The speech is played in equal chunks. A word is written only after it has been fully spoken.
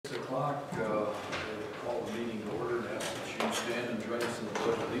o'clock. We'll call the meeting to order and ask that you stand and join us in the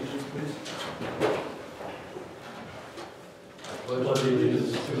pledge of allegiance, please. I pledge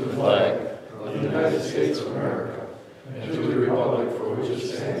allegiance to the flag of the United States of America and to the republic for which it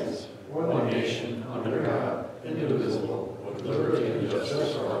stands, one nation, under God, indivisible, with liberty and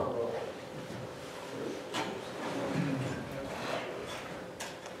justice for all.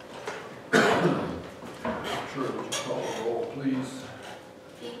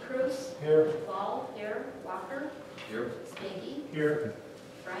 Here. Ball, here. Walker. Here. Spaggy. Here.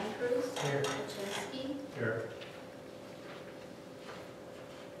 Brian Cruz. Here. Kaczynski. Here.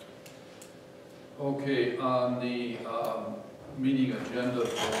 Okay, on the meeting agenda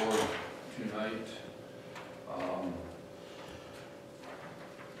for tonight,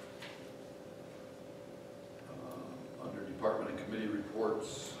 under department and committee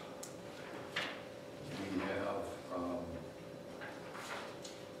reports, we have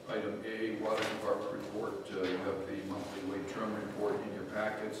item A, Water Department report. You have the monthly weight drum report in your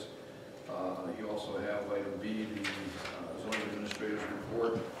packets. You also have item B, the zoning administrator's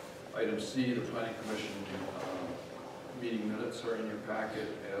report. Item C, the planning commission meeting minutes are in your packet,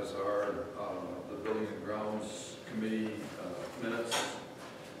 as are the buildings and grounds committee minutes.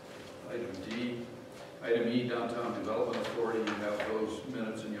 Item D. Item E, downtown development authority. You have those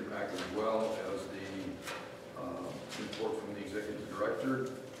minutes in your packet as well as the report from the executive director.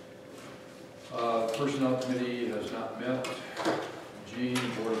 Personnel committee has not met. G,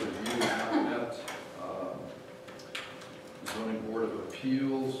 board of review has not met. Zoning board of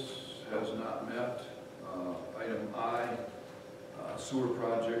appeals has not met. Item I, sewer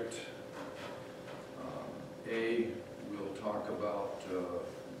project. A, we'll talk about the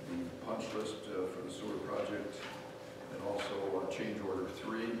punch list for the sewer project, and also change order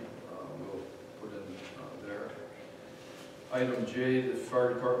 3 we'll put in there. Item J, the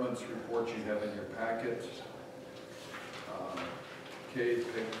fire department's report you have in your packet. K, the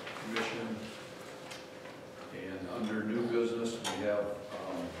PIC commission. And under new business, we have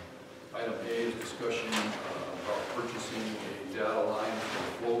item A is discussion about purchasing a data line for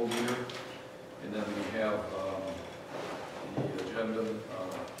the flow meter. And then we have the agenda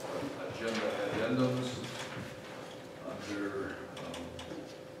addendums under,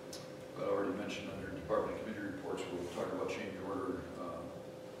 I already mentioned under department and committee reports, we'll talk about change order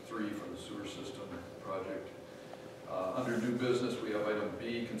 3 for the sewer system project. Under new business, we have item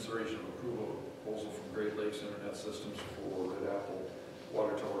B, consideration of approval of a proposal from Great Lakes Internet Systems for Red Apple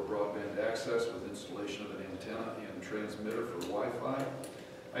Water Tower broadband access with installation of an antenna and transmitter for Wi-Fi.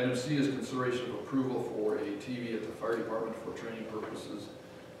 Item C is consideration of approval for a TV at the fire department for training purposes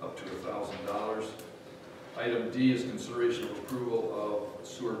up to $1,000. Item D is consideration of approval of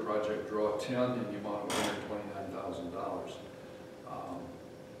sewer project draw 10 in the amount of $129,000.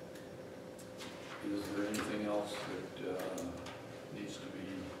 Is there anything else that needs to be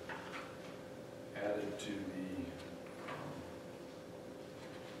added to the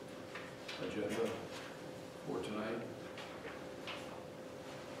agenda for tonight?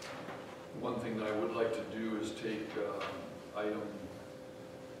 One thing that I would like to do is take item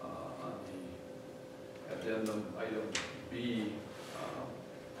on the addendum, item B.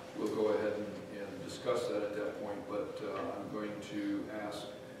 We'll go ahead and discuss that at that point, but I'm going to ask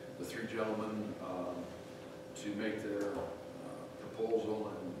the 3 gentlemen to make their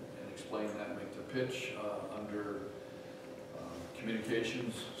proposal and explain that, make the pitch under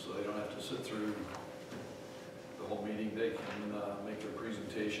communications, so they don't have to sit through the whole meeting. They can make their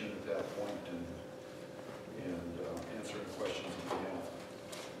presentation at that point and answer any questions that they have.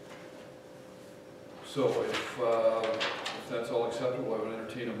 So if that's all acceptable, I would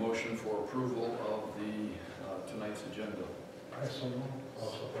entertain a motion for approval of the tonight's agenda. I so move.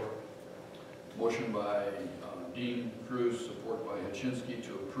 I'll support. Motion by Dean Cruz, support by Kaczynski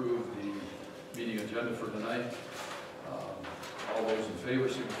to approve the meeting agenda for tonight. All those in favor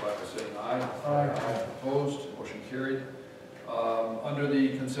signify by saying aye. Aye. Opposed? Motion carried. Under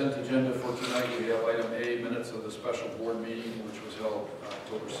the consent agenda for tonight, we have item A, minutes of the special board meeting, which was held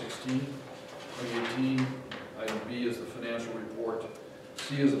October 16, 2018. Item B is the financial report.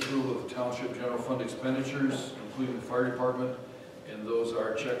 C is approval of the Township General Fund expenditures, including the fire department, and those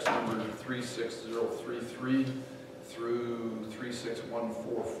are checks numbered 36033 through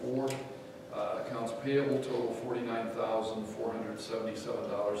 36144. Accounts payable total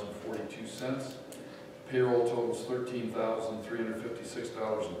 $49,477.42. Payroll totals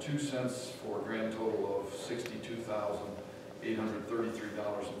 $13,356.02 for a grand total of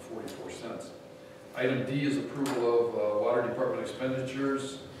 $62,833.44. Item D is approval of water department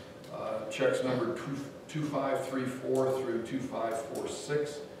expenditures. Checks numbered 2534 through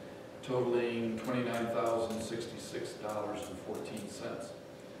 2546. totaling $29,066.14.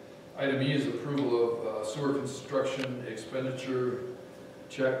 Item E is approval of sewer construction expenditure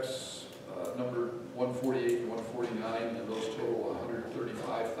checks number 148 and 149, and those total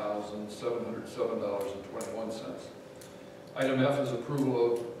 $135,707.21. Item F is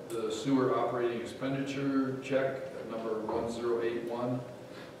approval of the sewer operating expenditure check number 1081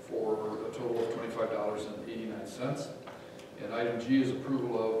 for a total of $25.89. And item G is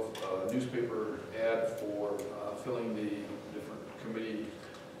approval of newspaper ad for filling the different committee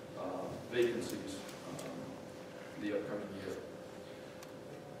vacancies the upcoming year.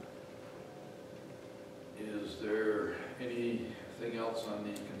 Is there anything else on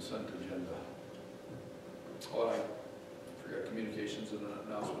the consent agenda? Oh, I forgot communications and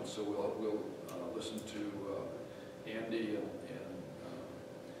announcements, so we'll listen to Andy and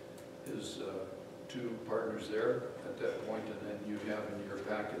his two partners there at that point, and then you have in your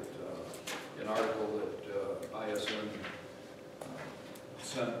packet an article that ISN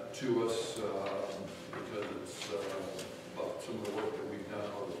sent to us because it's about some of the work that we've done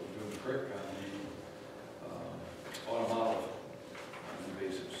over at Boone Creek on a model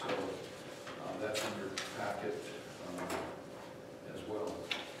basis. So that's in your packet as well.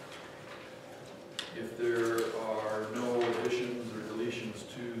 If there are no additions or deletions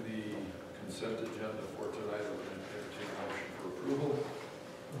to the consent agenda for tonight, I would entertain a motion for approval.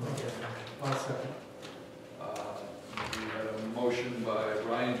 I'll second. We had a motion by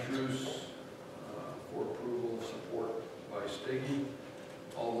Ryan Truce for approval, support by Steggy.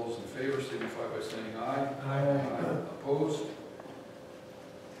 All those in favor signify by saying aye. Aye. Opposed?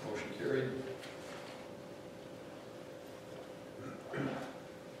 Motion carried.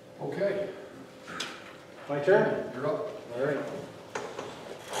 Okay, My turn? you're up. All right.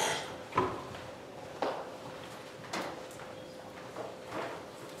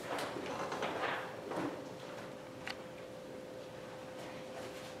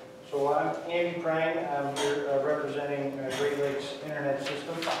 So I'm Andy Prine. I'm here representing Great Lakes Internet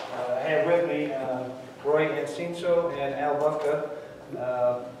System. I have with me Roy Enciso and Al Bufka.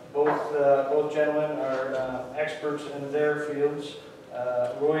 Both gentlemen are experts in their fields.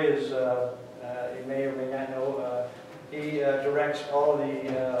 Roy is, you may or may not know, he directs all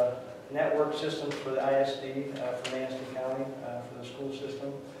the network systems for the ISD for Manistee County for the school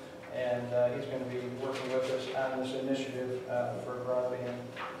system, and he's going to be working with us on this initiative for broadband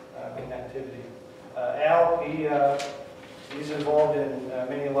connectivity. Al, he's involved in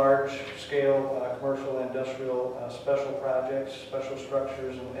many large-scale commercial and industrial special projects, special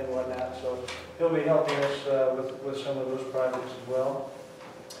structures, and whatnot. So he'll be helping us with some of those projects as well.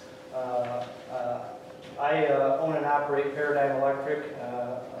 I own and operate Paradigm Electric.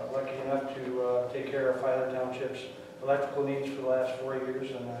 Lucky enough to take care of Filer Township's electrical needs for the last 4 years,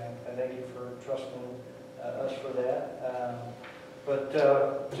 and I thank you for trusting us for that. But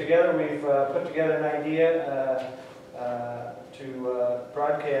together we've put together an idea to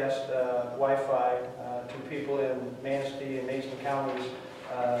broadcast Wi-Fi to people in Manistee and Mason counties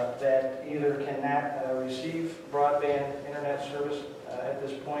that either cannot receive broadband internet service at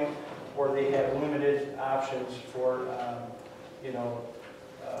this point, or they have limited options for,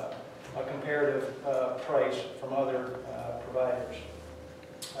 a comparative price from other providers.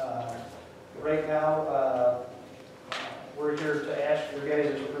 Right now, we're here to ask your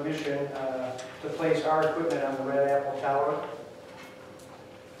guys' permission to place our equipment on the Red Apple Tower.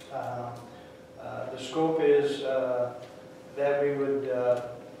 The scope is that we would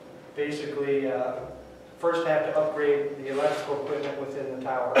basically first have to upgrade the electrical equipment within the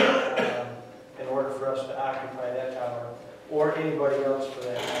tower in order for us to occupy that tower, or anybody else for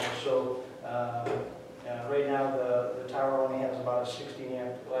that matter. So right now the tower only has about a 60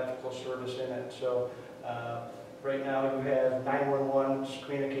 amp electrical service in it. So right now you have 911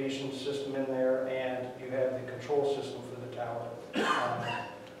 communication system in there, and you have the control system for the tower.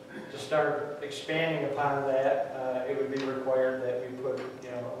 To start expanding upon that, it would be required that we put a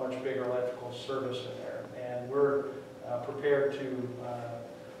much bigger electrical service in there, and we're prepared to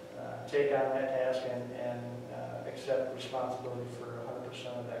take on that task and accept responsibility for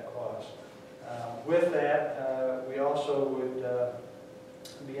 100% of that cost. With that, we also would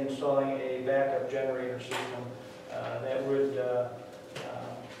be installing a backup generator system that would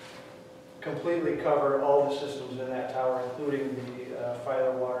completely cover all the systems in that tower, including the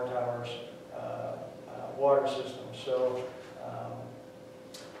Filer Water Tower's water system. So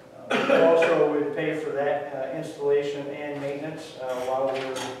we also would pay for that installation and maintenance while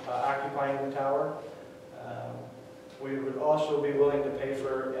we're occupying the tower. We would also be willing to pay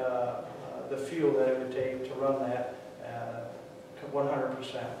for the fuel that it would take to run that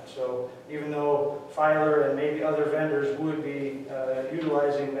 100%. So even though Filer and maybe other vendors would be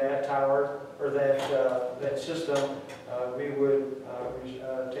utilizing that tower or that system, we would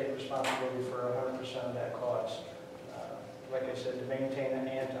take responsibility for 100% of that cost. Like I said, to maintain it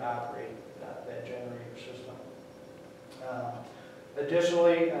and to operate that generator system.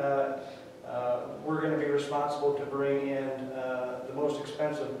 Additionally, we're going to be responsible to bring in the most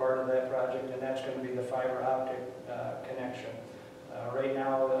expensive part of that project, and that's going to be the fiber optic connection. Right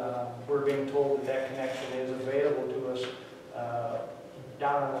now, we're being told that that connection is available to us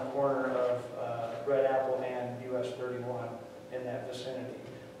down in the corner of Red Apple and US 31 in that vicinity.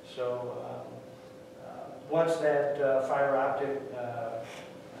 So once that fiber optic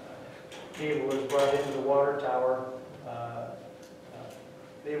cable is brought into the water tower,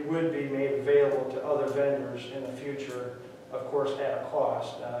 it would be made available to other vendors in the future, of course at a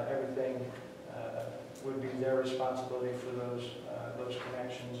cost. Everything would be their responsibility for those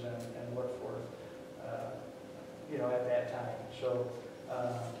connections and what forth, at that time. So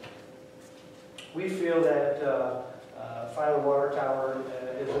we feel that Filer Water Tower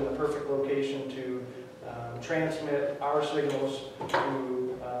is in the perfect location to transmit our signals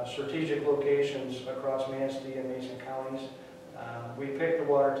to strategic locations across Manistee and Mason counties. We picked the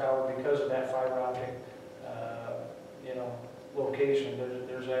water tower because of that fiber optic, location.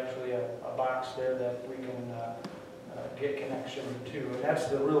 There's actually a box there that we can get connection to, and that's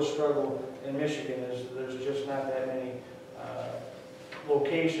the real struggle in Michigan. Is there's just not that many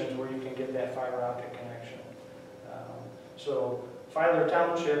locations where you can get that fiber optic connection. So Filer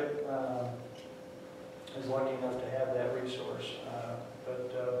Township is lucky enough to have that resource,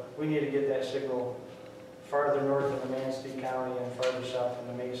 but we need to get that signal farther north in the Manistee County and farther south in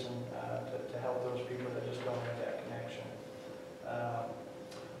the Mason to help those people that just don't have that connection.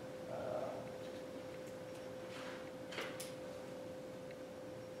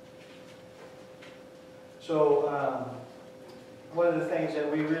 One of the things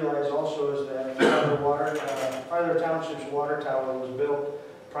that we realize also is that Filer Township's water tower was built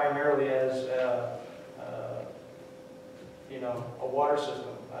primarily as a water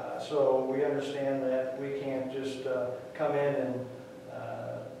system. So we understand that we can't just come in and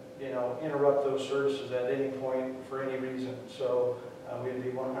interrupt those services at any point for any reason. So we'd be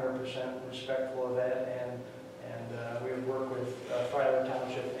 100% respectful of that, and we would work with Filer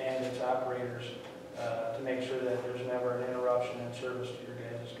Township and its operators to make sure that there's never an interruption in service to your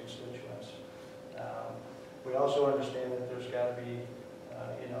guys' constituents. We also understand that there's got to be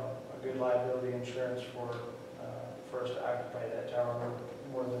a good liability insurance for us to occupy that tower.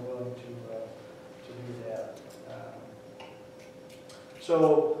 We're more than willing to do that.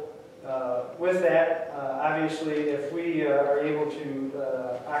 With that, obviously, if we are able to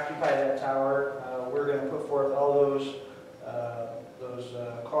occupy that tower, we're going to put forth all those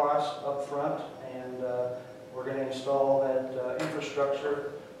costs up front, and we're going to install that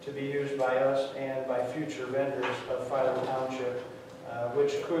infrastructure to be used by us and by future vendors of Filer Township,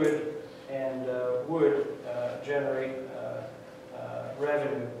 which could and would generate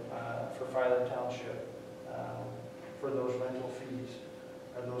revenue for Filer Township for those rental fees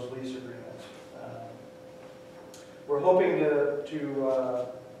or those lease agreements. We're hoping to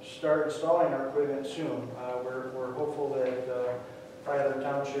start installing our equipment soon. We're hopeful that Filer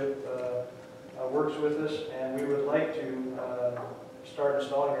Township works with us, and we would like to start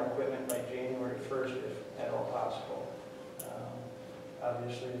installing our equipment by January 1st, if at all possible.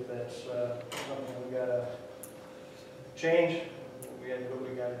 Obviously, if that's something we got to change, we got to do what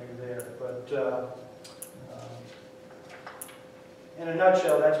we got to do there. But in a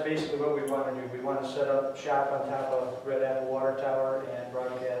nutshell, that's basically what we want to do. We want to set up shop on top of Red Apple Water Tower and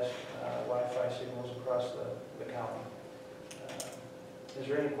broadcast Wi-Fi signals across the county. Is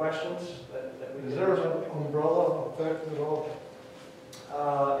there any questions that we? Is there an umbrella effect at all?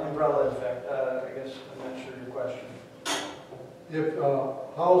 Umbrella effect. I guess I'm not sure your question. If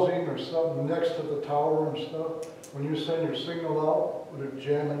housing or something next to the tower and stuff, when you send your signal out, would it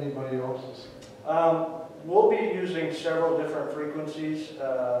jam anybody else's? We'll be using several different frequencies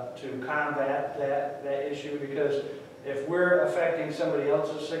to combat that issue, because if we're affecting somebody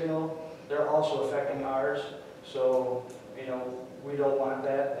else's signal, they're also affecting ours. So, we don't want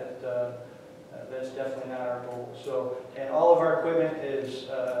that. That's definitely not our goal. So, and all of our equipment is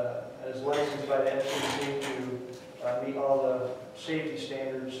licensed by the FCC to meet all the safety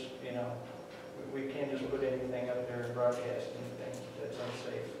standards. We can't just put anything up there and broadcast anything that's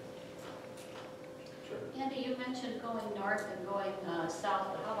unsafe. Sure. Andy, you mentioned going north and going south,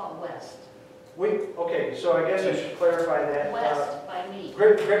 but how about west? Okay, so I guess I should clarify that. West by me.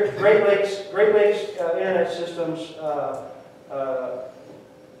 Great Lakes Internet Systems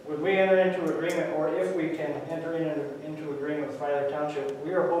when we enter into agreement, or if we can enter into agreement with Filer Township,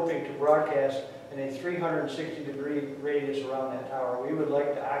 we are hoping to broadcast in a 360-degree radius around that tower. We would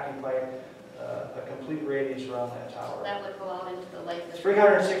like to occupy a complete radius around that tower. That would go out into the lake.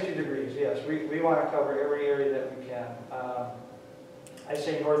 360 degrees, yes. We want to cover every area that we can. I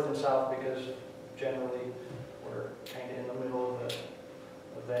say north and south because generally we're kind of in the middle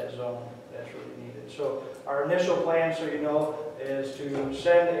of that zone that's really needed. So our initial plan, so you know, is to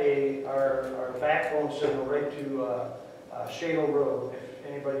send our backbone signal right to Shadle Road. If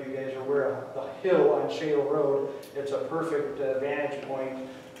anybody of you guys are aware of the hill on Shadle Road, it's a perfect vantage point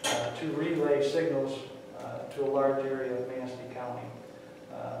to relay signals to a large area of Manistee County.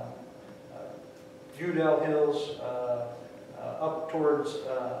 Udell Hills, up towards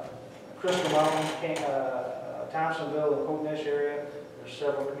Crystal Mountain, Thompsonville, and Coatnish area. There's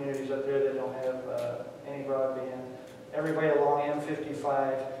several communities up there that don't have any broadband. Everybody along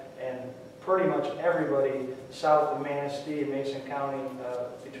M55 and pretty much everybody south of Manistee, Mason County,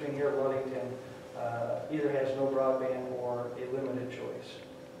 between here and Ludington, either has no broadband or a limited choice.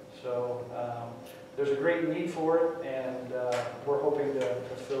 So there's a great need for it, and we're hoping to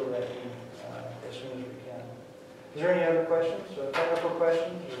fill that need as soon as we can. Is there any other questions, technical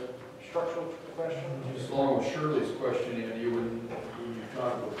questions, or structural questions? Just along with Shirley's question, Andy, when you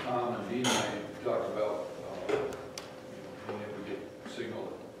talked with Tom and Dean, you talked about being able to get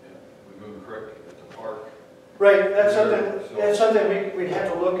signal, we move correct at the park. Right, that's something we'd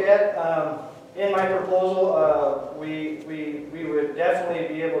have to look at. In my proposal, we would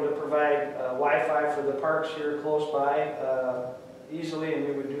definitely be able to provide Wi-Fi for the parks here close by easily, and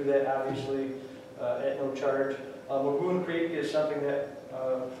we would do that obviously at no charge. Lagoon Creek is something that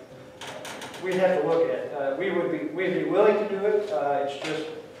we'd have to look at. We'd be willing to do it. It's just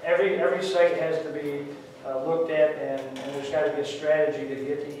every site has to be looked at, and there's got to be a strategy to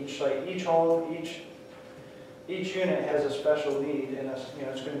get to each site. Each home, each unit has a special need, and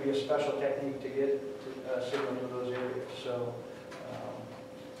it's going to be a special technique to get signal to those areas. So,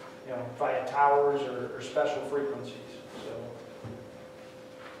 via towers or special frequencies. So,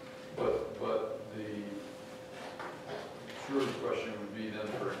 but the short question would be then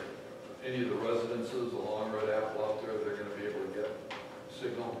for any of the residences along Red Apple out there, they're going to be able to get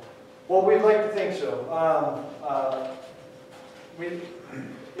signal. Well, we'd like to think so. It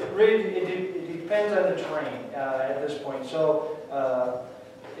depends on the terrain at this point. So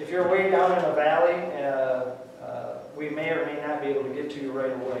if you're way down in a valley, we may or may not be able to get to you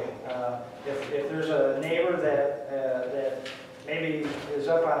right away. If there's a neighbor that maybe is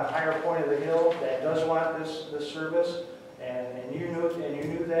up on a higher point of the hill that does want this service, and you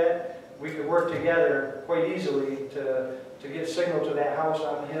knew that, we could work together quite easily to get signal to that house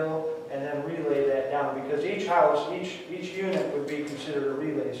on the hill and then relay that down, because each house, each unit would be considered a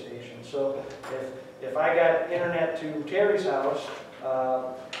relay station. So if I got internet to Terry's house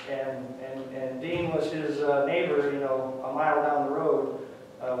and Dean was his neighbor, a mile down the road,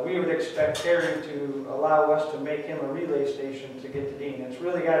 we would expect Terry to allow us to make him a relay station to get to Dean. It's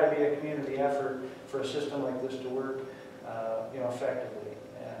really got to be a community effort for a system like this to work, effectively.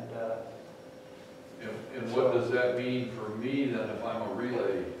 And what does that mean for me then if I'm a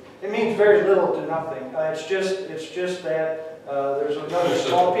relay? It means very little to nothing. It's just that there's another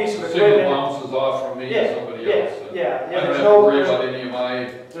small piece of equipment. Signal bounces off from me to somebody else. Yeah. I don't have to worry about any of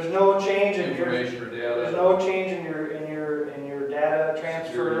my there's no change in information or data. There's no change in your data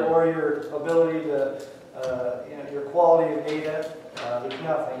transfer or your ability to your quality of data. There's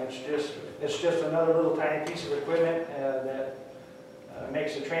nothing. It's just another little tiny piece of equipment that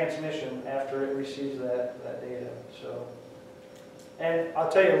makes a transmission after it receives that data. So, and I'll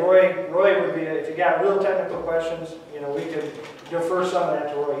tell you, Roy would be, if you got real technical questions, we could defer some of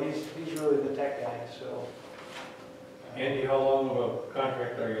that to Roy. He's really the tech guy. So, Andy, how long of a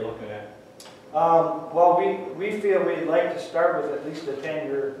contract are you looking at? Well, we feel we'd like to start with at least a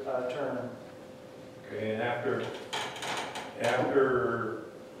 10-year term. Okay, and after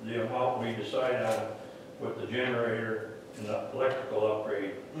the amount we decide on with the generator and the electrical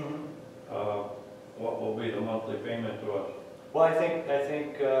upgrade, what will be the monthly payment to us? Well, I think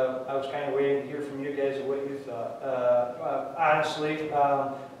I was kind of waiting to hear from you guys of what you thought. Honestly,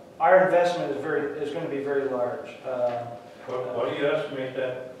 our investment is going to be very large. What do you estimate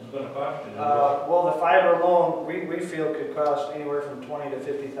that is going to cost you? Well, the fiber alone, we feel could cost anywhere from $20,000 to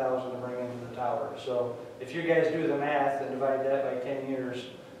 $50,000 to bring into the tower. So if you guys do the math and divide that by 10 years,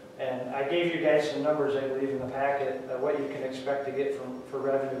 and I gave you guys some numbers, I believe, in the packet, what you can expect to get for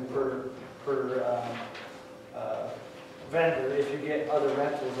revenue per vendor if you get other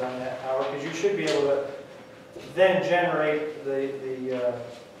rentals on that tower, because you should be able to then generate the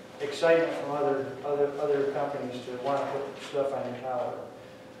excitement from other companies to want to put stuff on your tower.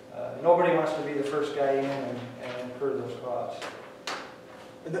 Nobody wants to be the first guy in and incur those costs.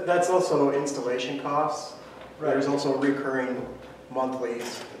 That's also installation costs. Right. There's also recurring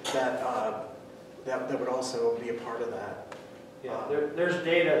monthlies that would also be a part of that. Yeah, there's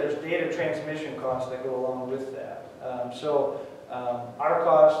data transmission costs that go along with that. Our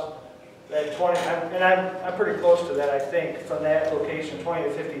cost, that 20, and I'm pretty close to that, I think, from that location, 20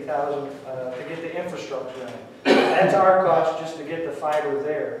 to 50,000 to get the infrastructure in. That's our cost just to get the fiber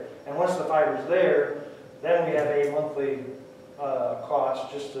there. And once the fiber's there, then we have a monthly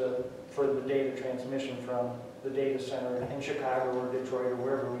cost just for the data transmission from the data center in Chicago or Detroit or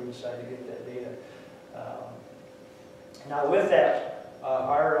wherever we decide to get that data. Now with that,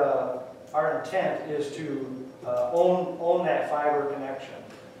 our intent is to own that fiber connection.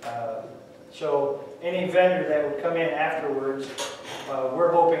 So any vendor that would come in afterwards,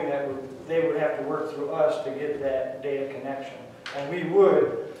 we're hoping that they would have to work through us to get that data connection. And we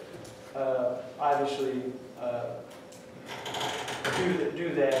would obviously do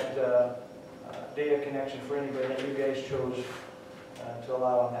that data connection for anybody that you guys chose to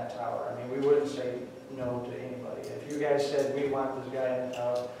allow on that tower. I mean, we wouldn't say no to anybody. If you guys said we want this guy in the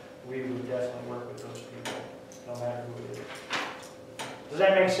tower, we would definitely work with those people, no matter who it is. Does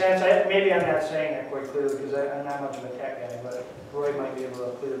that make sense? Maybe I'm not saying that quite clearly because I'm not much of a tech guy, but Roy might be able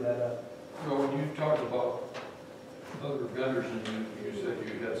to clear that up. No, when you talked about other vendors and you said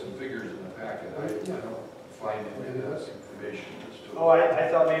you had some figures in the packet, I don't find any of that information as to. Oh, I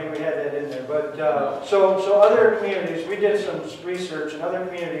thought maybe we had that in there, but so other communities, we did some research, and other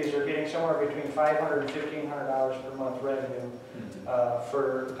communities are getting somewhere between $500 and $1,500 per month revenue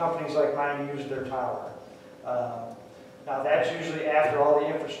for companies like mine to use their tower. Now that's usually after all the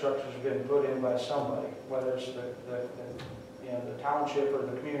infrastructure has been put in by somebody, whether it's the township or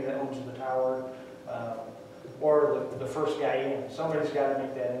the community that owns the tower, or the first guy in. Somebody's got to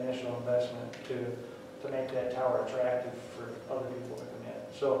make that initial investment to make that tower attractive for other people to come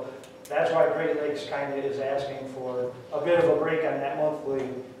in. So that's why Great Lakes kind of is asking for a bit of a break on that monthly,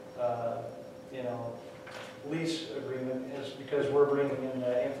 lease agreement, is because we're bringing in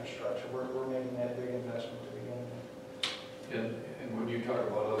that infrastructure. We're making that big investment to begin with. And when you talk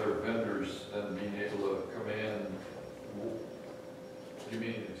about other vendors then being able to come in, give me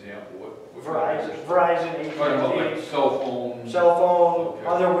an example. What Verizon, AT&T. Talking about like cell phones. Cell phone, Okay.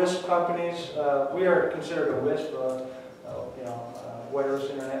 other WISP companies. We are considered a WISP, wireless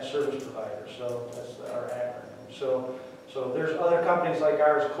internet service provider. So that's our acronym. So there's other companies like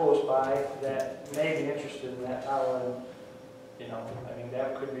ours close by that may be interested in that tower, and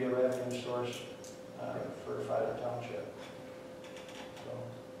that could be a revenue source for Filer Township. So.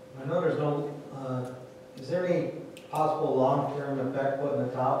 I know there's no. Is there any possible long-term effect putting a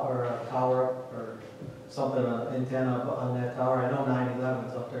tower up or something, an antenna up on that tower? I know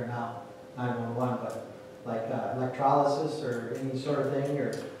 911's up there now, 911, but like electrolysis or any sort of thing,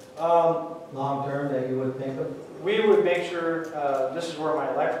 or long-term that you would think of? We would make sure, this is where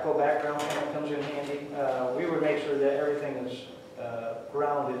my electrical background kind of comes in handy, we would make sure that everything is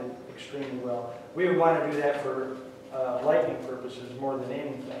grounded extremely well. We would want to do that for lighting purposes more than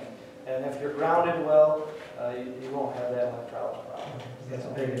anything. And if you're grounded well, you won't have that electrolysis problem. That's a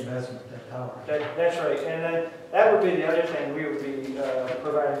big investment, that tower. That's right. And then that would be the other thing we would be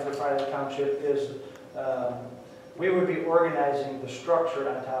providing for Filer Township is we would be organizing the structure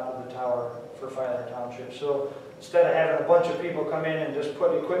on top of the tower for Filer Township. So instead of having a bunch of people come in and just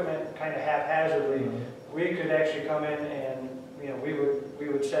put equipment kind of haphazardly, we could actually come in and we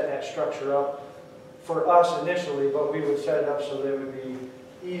would set that structure up for us initially, but we would set it up so that it would be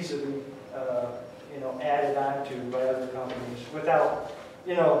easily added onto by other companies without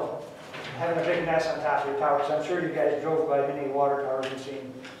having a big mess on top of your tower. Because I'm sure you guys drove by many water towers and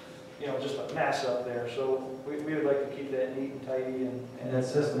seen just a mess up there. So we would like to keep that neat and tidy and that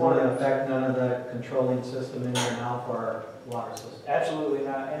system would affect none of the controlling system in there now for our water system? Absolutely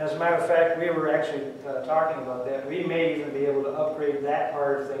not. And as a matter of fact, we were actually talking about that. We may even be able to upgrade that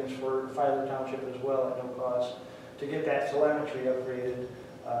part of things for Filer Township as well at no cost to get that telemetry upgraded,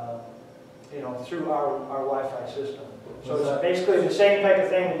 through our Wi-Fi system. So it's basically the same type of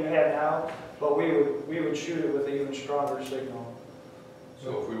thing that you have now, but we would shoot it with an even stronger signal.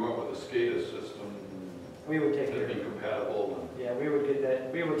 So if we went with a SCADA system, we would take it'd care be of it. compatible. Yeah, we would get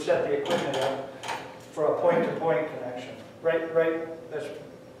that. We would set the equipment up for a point-to-point connection. Right.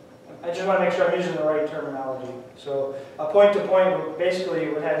 I just want to make sure I'm using the right terminology. So a point-to-point basically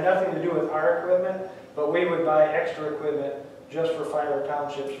would have nothing to do with our equipment, but we would buy extra equipment just for Filer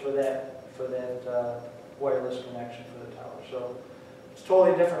Townships for that wireless connection for the tower. So it's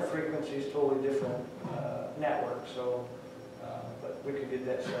totally different frequencies, totally different network. So, but we could get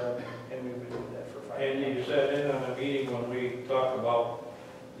that set up, and we would do that for $5. And you sat in on a meeting when we talked about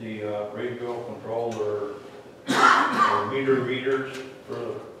the radio control or meter readers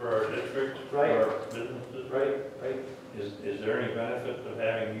for our district, Right. for our businesses. Right, right. Is there any benefit of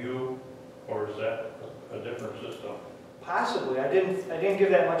having you, or is that a different system? Possibly. I didn't give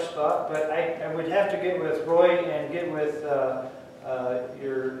that much thought, but I would have to get with Roy and get with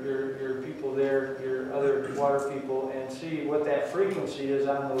your people there, your other water people, and see what that frequency is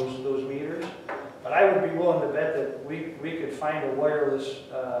on those meters. But I would be willing to bet that we could find a wireless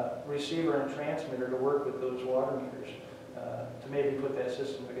receiver and transmitter to work with those water meters to maybe put that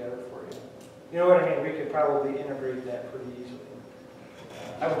system together for you. You know what I mean? We could probably integrate that pretty easily.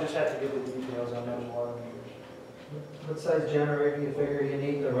 I would just have to get the details on those water meters. What size generator do you figure you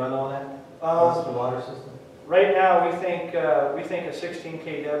need to run all that? What's the water system? Right now, we think a 16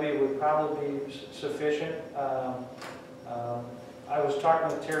 kW would probably be sufficient. I was talking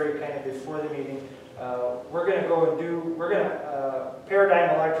with Terry kind of before the meeting. We're going to go and do, Paradigm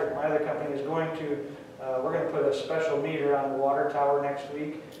Electric, my other company, is going to, we're going to put a special meter on the water tower next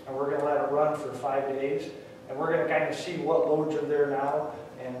week, and we're going to let it run for 5 days. And we're going to kind of see what loads are there now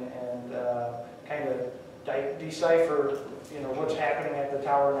and kind of decipher, what's happening at the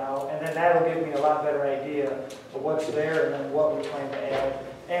tower now. And then that'll give me a lot better idea of what's there and then what we plan to add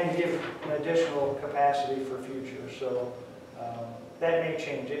and give an additional capacity for future. So that may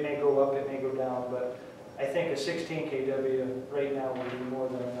change. It may go up, it may go down, but I think a 16 kW right now would be more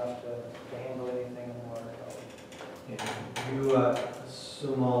than enough to handle anything in the water tower. Do you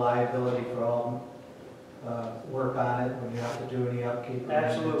assume all liability for all work on it when you have to do any upkeep?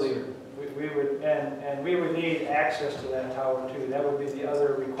 Absolutely. We would, and we would need access to that tower too. That would be the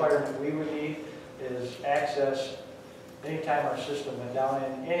other requirement we would need, is access anytime our system went down.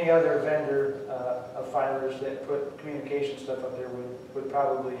 And any other vendor of filers that put communication stuff up there would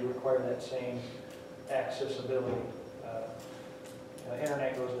probably require that same accessibility.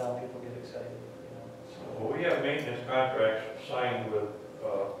 Internet goes down, people get excited. Well, we have maintenance contracts signed with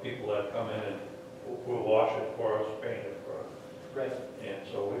people that come in and will wash it for us, paint it for us. Right. And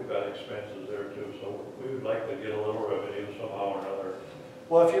so we've got expenses there too, so we would like to get a little revenue somehow or another.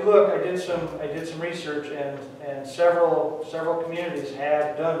 Well, if you look, I did some research, and several communities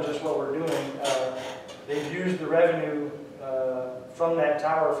have done just what we're doing. They've used the revenue from that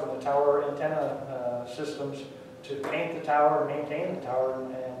tower, from the tower antenna systems, to paint the tower and maintain the tower,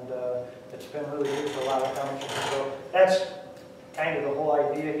 and it's been really good for a lot of townships. So that's kind of the whole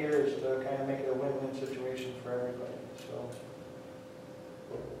idea here, is to kind of make it a win-win situation for everybody. So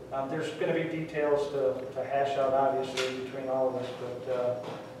there's going to be details to hash out, obviously, between all of us, but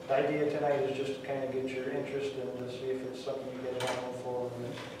the idea tonight is just to kind of get your interest and to see if it's something you guys want to move forward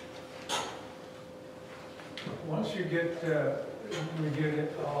with. Once you get, we get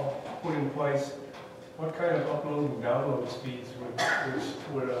it all put in place, what kind of upload and download speeds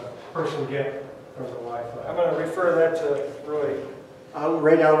would a person get from the Wi-Fi? I'm going to refer that to Roy.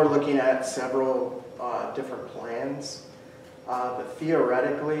 Right now, we're looking at several different plans. But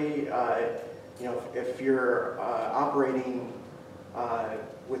theoretically, if you're operating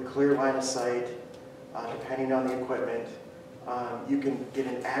with clear line of sight, depending on the equipment, you can get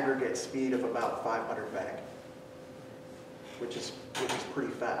an aggregate speed of about 500 meg, which is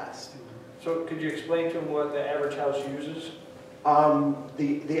pretty fast. So could you explain to him what the average house uses?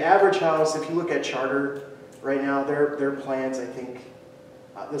 The average house, if you look at Charter right now, their plans, I think,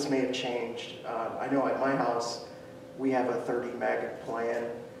 this may have changed. I know at my house, we have a 30 meg plan,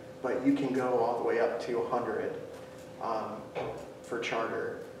 but you can go all the way up to 100 for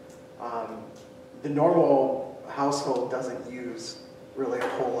Charter. The normal household doesn't use really a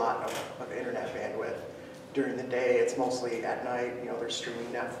whole lot of internet bandwidth. During the day, it's mostly at night, they're streaming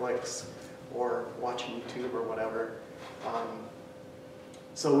Netflix or watching YouTube or whatever.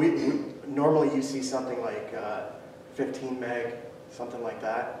 So we normally you see something like 15 meg, something like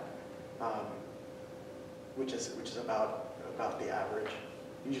that. Which is about the average,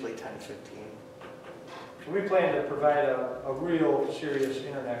 usually 10 to 15. So we plan to provide a real serious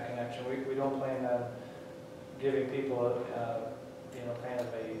internet connection. We don't plan on giving people kind of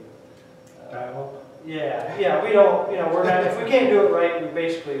a Dial-up? Yeah, we don't, we're not, if we can't do it right,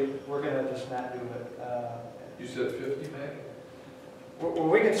 we're gonna just not do it. You said 50 meg? Well,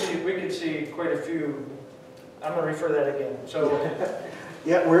 we can see quite a few. I'm gonna refer that again. So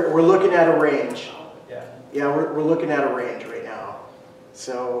Yeah, we're looking at a range. yeah. Yeah, we're looking at a range right now.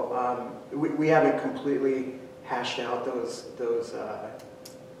 So we haven't completely hashed out those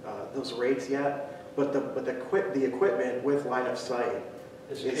rates yet, but the equipment with line of sight,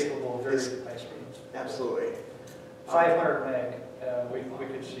 It's It's- capable of very it's- high speeds. absolutely. 500 meg, we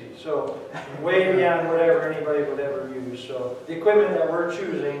could see. So way beyond whatever anybody would ever use. So the equipment that we're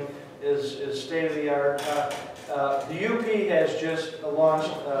choosing is state of the art. The UP has just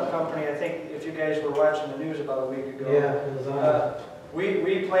launched a company, I think if you guys were watching the news about a week ago. Yeah, it was on.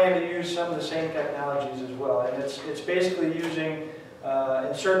 We plan to use some of the same technologies as well. And it's basically using,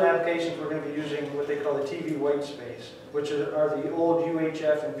 in certain applications, we're going to be using what they call the TV white space, which are the old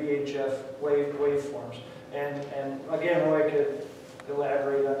UHF and VHF waveforms. And again, Roy could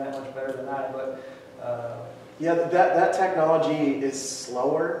elaborate on that much better than I, but Yeah, that technology is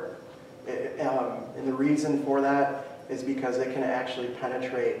slower, and the reason for that is because it can actually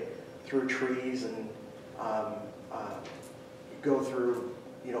penetrate through trees and go through,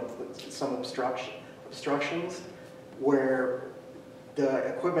 some obstructions, where the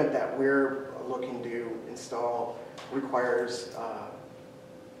equipment that we're looking to install requires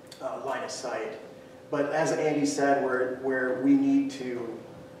line of sight. But as Andy said, where we need to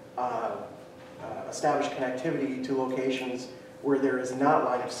establish connectivity to locations where there is not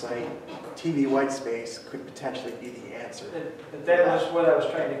line of sight, TV white space could potentially be the answer. that was what I was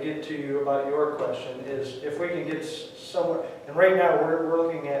trying to get to you about your question, is if we can get somewhere, and right now we're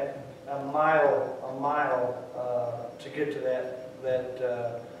looking at a mile to get to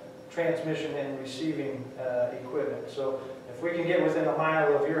that transmission and receiving equipment. So if we can get within a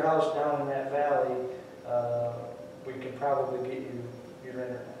mile of your house down in that valley, we can probably get you your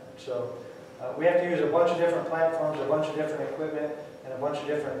internet. So we have to use a bunch of different platforms, a bunch of different equipment, and a bunch of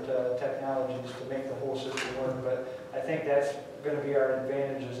different technologies to make the whole system work. But I think that's going to be our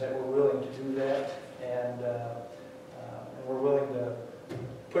advantage, is that we're willing to do that, and we're willing to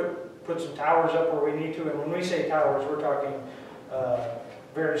put some towers up where we need to. And when we say towers, we're talking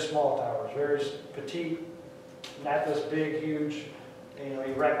very small towers, very petite, not this big, huge,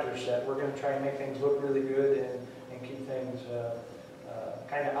 erector set. We're going to try and make things look really good and keep things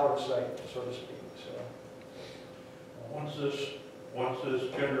kind of out of sight, so to speak. So Once this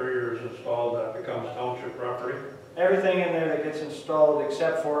generator is installed, that becomes township property? everything in there that gets installed,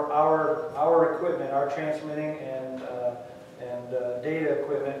 except for our equipment, our transmitting and data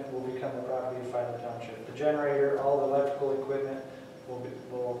equipment, will become the property of Filer Township. The generator, all the electrical equipment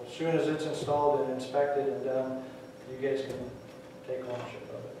will, as soon as it's installed and inspected and done, you guys can take ownership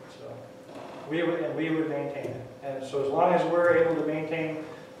of it. So we would maintain it. And so as long as we're able to maintain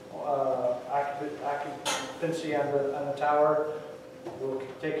occupancy on the tower, we'll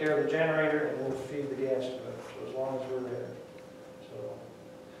take care of the generator and we'll feed the gas to it. So as long as we're there. So,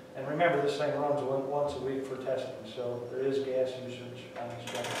 and remember, this thing runs once a week for testing, so there is gas usage on these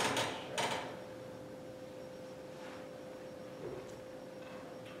generators.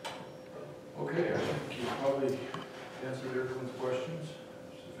 Okay, I think you probably answered everyone's questions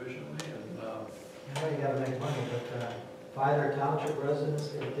sufficiently, and I know you gotta make money, but Filer Township residents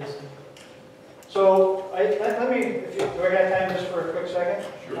get this. So let me, do I got time just for a quick second?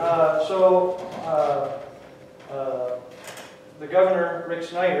 sure. The governor, Rick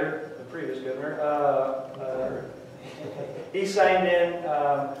Snyder, the previous governor, he signed in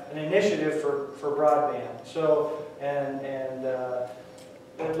an initiative for broadband. So, and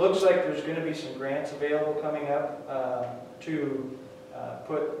it looks like there's going to be some grants available coming up to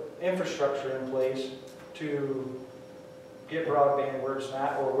put infrastructure in place to get broadband where it's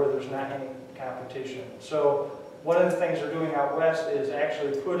not, or where there's not any competition. So one of the things they're doing out west is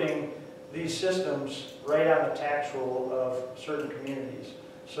actually putting these systems right on the tax roll of certain communities,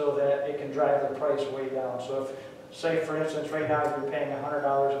 so that it can drive the price way down. So if, say for instance, right now you're paying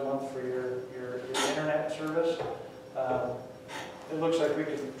 $100 a month for your internet service, it looks like we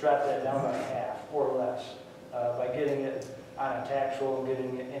could drop that down by half or less by getting it on a tax roll and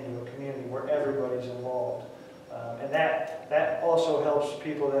getting it into a community where everybody's involved. And that also helps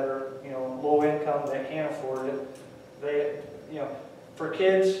people that are, low income, that can't afford it. They, for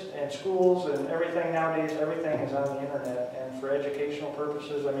kids and schools and everything nowadays, everything is on the internet. And for educational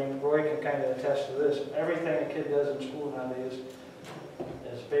purposes, I mean, Roy can kind of attest to this. Everything a kid does in school nowadays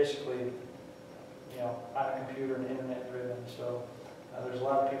is basically, on a computer and internet driven. So there's a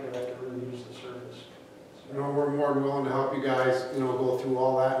lot of people that could really use the service. We're more than willing to help you guys, go through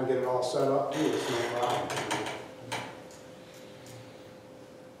all that and get it all set up too. It's no problem.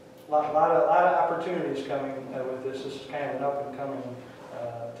 A lot of opportunities coming with this. This is kind of an up and coming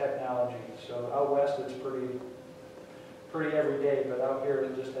technology. So out west it's pretty every day, but out here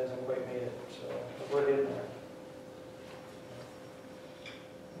it just hasn't quite made it. So but we're getting there.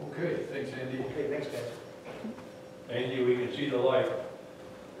 Okay, thanks, Andy. Okay, thanks guys. Andy, we can see the light.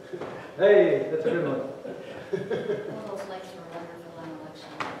 Hey, that's a good one. All those lights were wonderful on election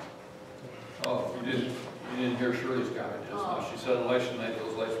night. Oh, you didn't hear Shirley's comment just now. She said election night,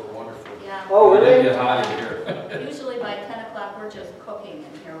 those lights were wonderful. Yeah. Oh, It were didn't they? get hot in here. Usually by 10 o'clock, we're just cooking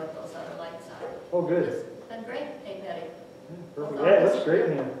in here with those other lights on. Oh, good. It's been great, hey Betty. Perfect. Yeah, it looks great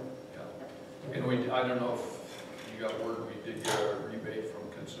in here. And I don't know if you got word, we did get a rebate from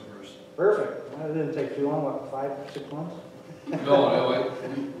consumers. Perfect. Well, it didn't take too long, what, 5, 6 months? No,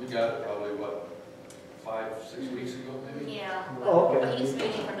 we got it probably, what, 5, 6 weeks ago, maybe? Yeah. Oh, okay. But he's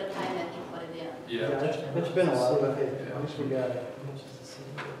waiting for the time that he put it in. Yeah. It's been a while, but at least we got it.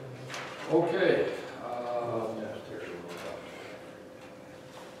 Okay.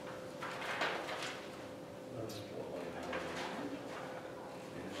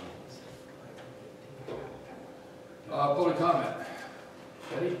 Public comment.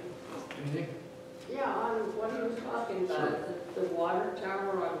 Betty, anything? Yeah, on what he was talking about, the water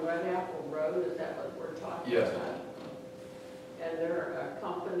tower on Red Apple Road, is that what we're talking Yes. about? And they're a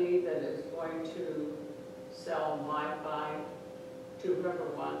company that is going to sell Wi-Fi to whoever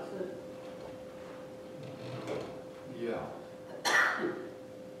wants it? Yeah.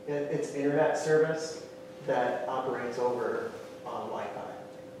 It's internet service that operates over Wi-Fi.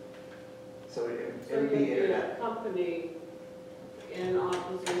 So it So would you'd be be a internet. company in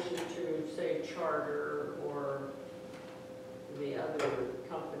opposition to, say, Charter or the other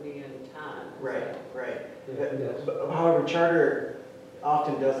company in town? is Right, that- right. Yes. But however, Charter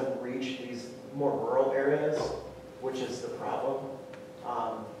often doesn't reach these more rural areas, which is the problem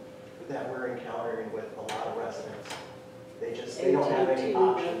that we're encountering with a lot of residents. They don't have any AT&T,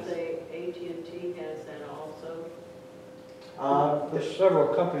 options. AT&T has that also? There's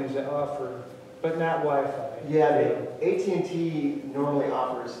several companies that offer, but not Wi-Fi. Yeah, AT&T normally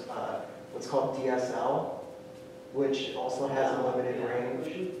offers what's called DSL, which also has a limited Yeah. range.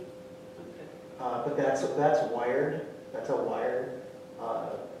 Okay. But that's wired. That's a wired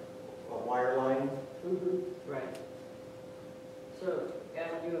a wire line. Right. So,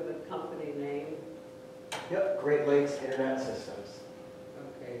 and you have a company name? Yep, Great Lakes Internet Systems.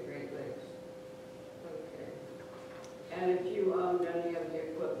 Okay, Great Lakes. Okay. And if you owned any of the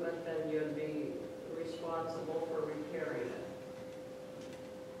equipment, then you'd be responsible for repairing it?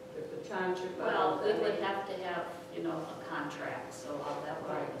 If the township Well, owns we any- would have to have, a contract, so all that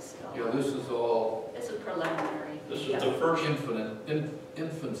would always go. Yeah, this is all This is preliminary. This is Yeah. the first,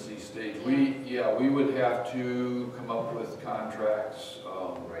 infancy stage. We would have to come up with contracts,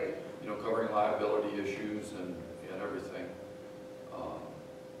 Right. covering liability issues and everything.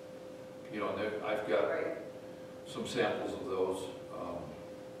 And I've got Right. some samples of those.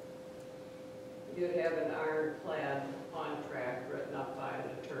 You'd have an ironclad contract written up by an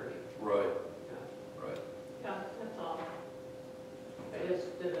attorney. Right, Yeah. right. Yeah, that's all. I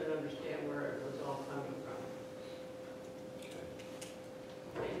just didn't understand where it was all coming from.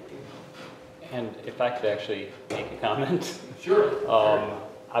 Thank you. And if I could actually make a comment. Sure.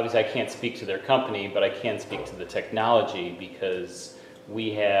 Obviously, I can't speak to their company, but I can speak to the technology because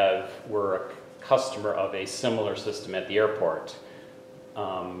we're a customer of a similar system at the airport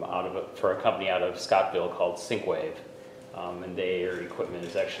for a company out of Scottville called Synkwave. And their equipment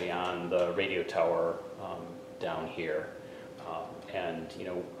is actually on the radio tower down here.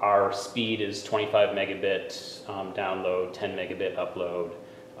 Our speed is 25 megabit download, 10 megabit upload.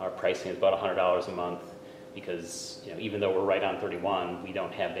 Our pricing is about $100 a month because, even though we're right on 31, we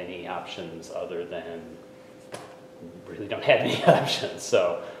don't have any options other than, really don't have any options.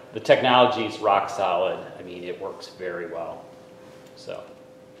 So the technology is rock solid. I mean, it works very well. So.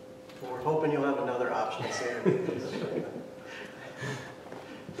 We're hoping you'll have another option soon.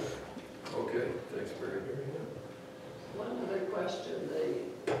 Okay, thanks, Barry. One other question,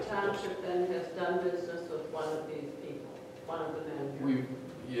 the township then has done business with one of these people, one of the men here.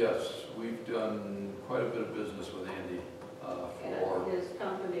 We've done quite a bit of business with Andy for And his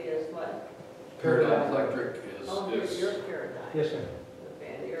company is what? Paradigm Electric is. Oh, your Paradigm. Yes, sir.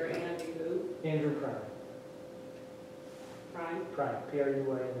 Okay, and you're Andy who? Andrew Prime. Prime? Prime,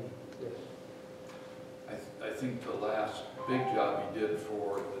 P-R-U-I-N-E, yes. I think the last big job he did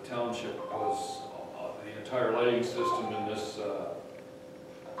for the township was the entire lighting system in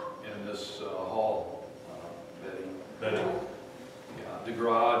this hall, Betty. Yeah, the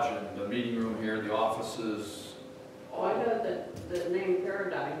garage and the meeting room here, the offices. Oh, I know that the name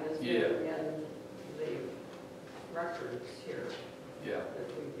Paradigm is Yeah. written in the records here Yeah. that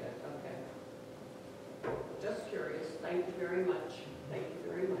we get, okay. Just curious, thank you very much, thank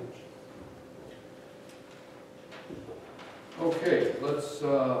you very much. Okay, let's,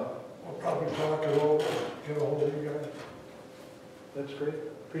 I'll probably talk it over, get a hold of you guys. That's great.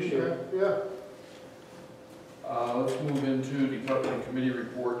 Appreciate it. Yeah. Let's move into department and committee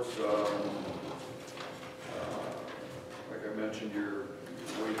reports. Like I mentioned, your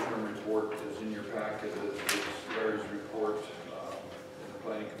wage term report is in your packet. It's Larry's report in the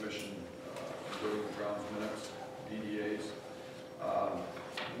planning commission, building and grounds minutes, DDAs.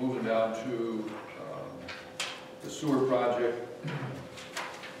 Moving down to the sewer project.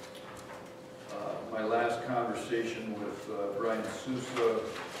 My last conversation with Brian Sousa,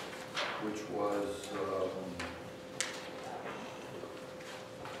 which was,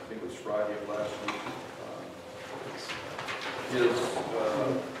 I think it was Friday of last week. His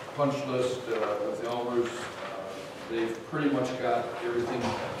punch list with Elmer's, they've pretty much got everything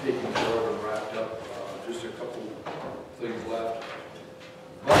taken care of and wrapped up. Just a couple things left.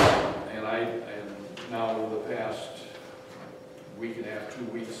 And now over the past week and a half, 2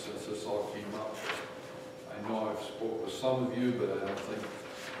 weeks since this all came up, I know I've spoke with some of you, but I don't think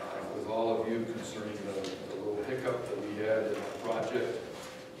with all of you concerning the little hiccup that we had in the project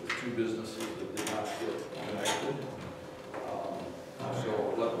with 2 businesses that did not get connected. So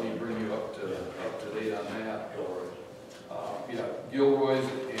let me bring you up to date on that. Yeah, Gilroy's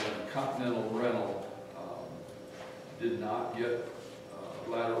and Continental Rental did not get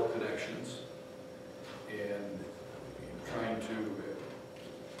lateral connections, and trying to,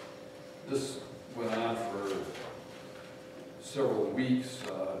 this went on for several weeks.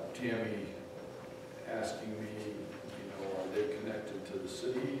 Tammy asking me, are they connected to the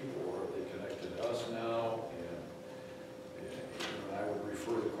city or are they connected to us now? And I would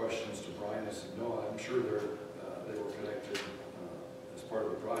refer the questions to Brian. I said, no, I'm sure they were connected as part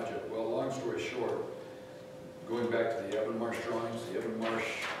of the project. Well, long story short, going back to the Evan Marsh drawings, the Evan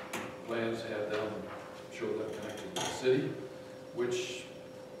Marsh plans had them, showed them connected to the city, which,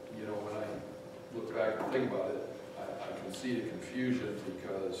 when I look back and think about it, I can see the confusion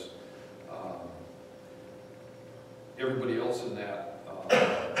because everybody else in that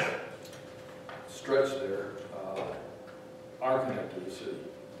stretch there are connected to the city.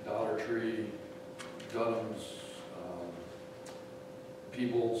 Dollar Tree, Dunham's,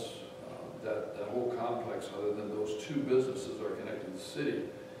 Peoples, that whole complex, other than those 2 businesses, are connected to the city,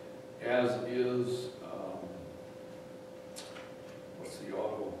 as is, what's the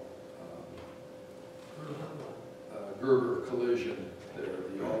auto? Gerber Collision there,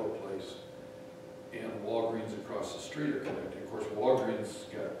 the auto place, and Walgreens across the street are connected. Of course, Walgreens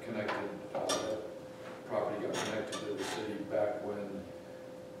got connected, that property got connected to the city back when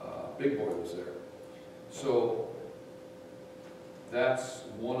Big Boy was there. So that's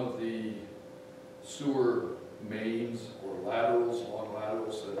one of the sewer mains or laterals, long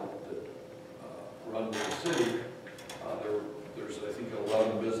laterals that run to the city. There's, I think,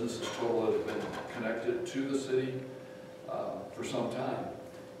 11 businesses total that have been connected to the city for some time.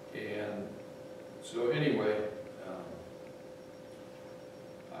 And so anyway,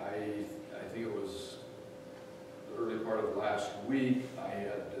 I think it was the early part of last week, I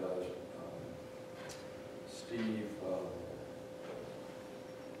had Steve, I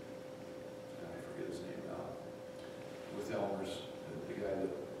forget his name now, with Elmer's, the guy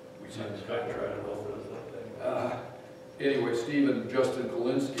that we signed the contract with. Anyway, Steve and Justin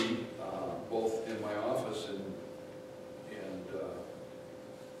Kolinsky, both in my office, and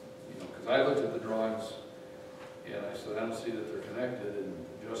because I looked at the drawings and I said, I don't see that they're connected, and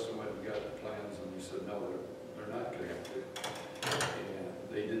Justin went and got the plans and he said, no, they're not connected. And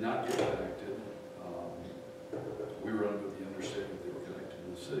they did not get connected. We were under the understanding that they were connected to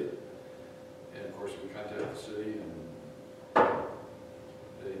the city. And of course, we contacted the city, and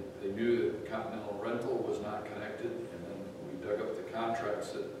they knew that Continental Rental was not connected, and then we dug up the contracts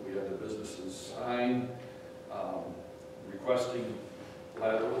that we had the businesses sign, requesting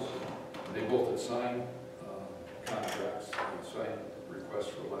laterals. They both had signed contracts, signed requests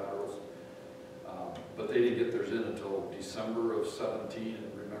for laterals, but they didn't get theirs in until December of 17.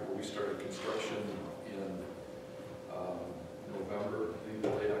 And remember, we started construction in November, either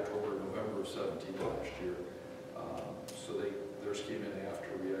late October, November of 17 last year. So theirs came in after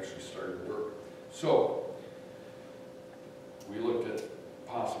we actually started work. So we looked at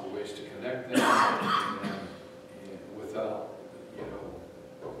possible ways to connect them and without,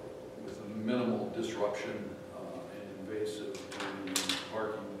 with a minimal disruption and invasive to the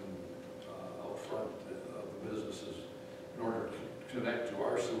parking out front of the businesses. In order to connect to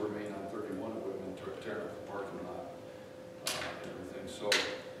our sewer main on 31, it would have been tearing up the parking lot and everything. So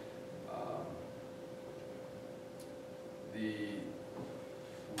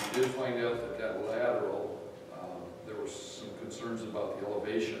we did find out that lateral, there were some concerns about the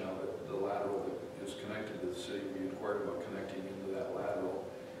elevation of it, the lateral that is connected to the city. We inquired about connecting into that lateral,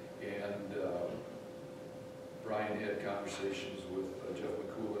 And Brian had conversations with Jeff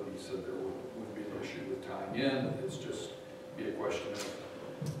McCool, and he said there wouldn't be an issue with tying in. It's just be a question of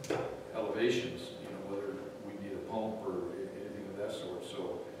elevations, whether we need a pump or anything of that sort.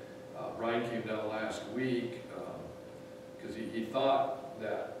 So Brian came down last week because he thought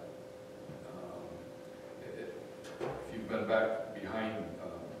that if you've been back behind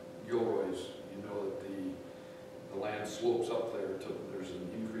Gilroy's, you know that the land slopes up there to, there's an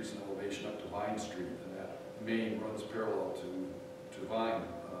increase in elevation up to Vine Street, and that main runs parallel to Vine,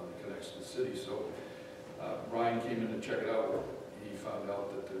 connects to the city. So Brian came in to check it out. He found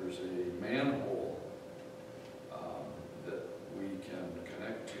out that there's a manhole that we can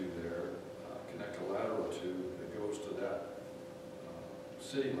connect to there, connect a lateral to that goes to that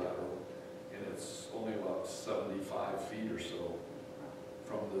city lateral, and it's only about 75 feet or so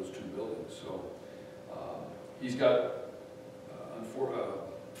from those two buildings. So he's got,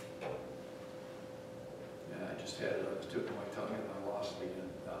 I just had it on the tip of my tongue and I lost it again.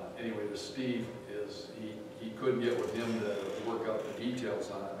 Anyway, the Steve he couldn't get with him to work out the details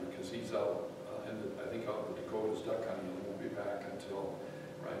on it because he's out, I think out in the Dakotas duck hunting, and won't be back until,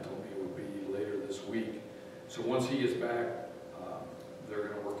 Ryan told me it would be later this week. So once he is back, they're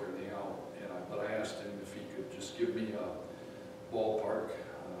going to work everything out. But I asked him if he could just give me a ballpark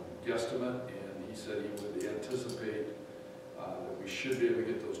guesstimate, and he said he would anticipate that we should be able to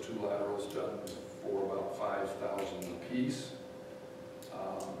get those two laterals done for about $5,000 a piece.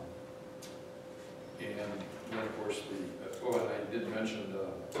 And then, of course, and I did mention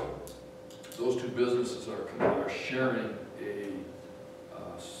those two businesses are sharing a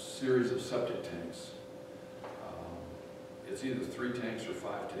series of septic tanks. It's either 3 tanks or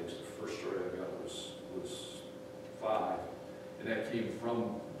 5 tanks. The first story I got was 5, and that came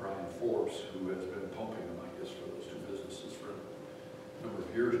from Brian Forbes, who has been pumping them, I guess, for those two businesses for a number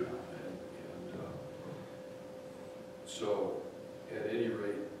of years now. So, at any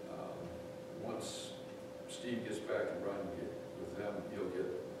rate, once Steve gets back and Brian will get with them, he'll get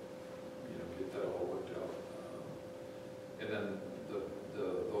that all worked out. And then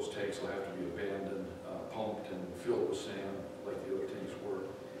those tanks will have to be abandoned, pumped and filled with sand like the other tanks were.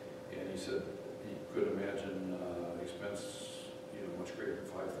 And he said he couldn't imagine expense much greater than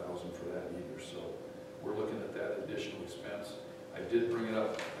 $5,000 for that either. So we're looking at that additional expense. I did bring it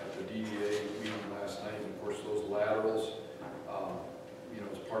up at the DDA meeting last night. Of course, those laterals,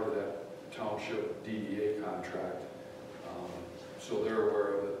 as part of that Township DDA contract. So they're aware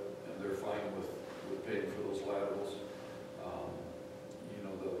of it, and they're fine with paying for those laterals.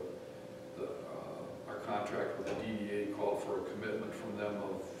 Our contract with the DDA called for a commitment from them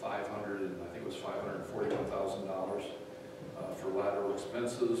of $541,000 for lateral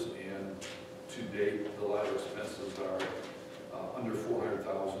expenses, and to date, the lateral expenses are under $400,000. I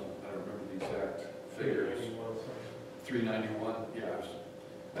don't remember the exact figures. 391. Yeah,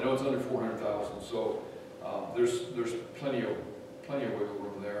 I know it's under 400,000. So there's plenty of wiggle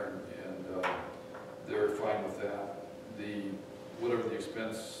room there, and they're fine with that. Whatever the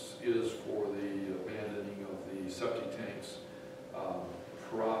expense is for the abandoning of the septic tanks,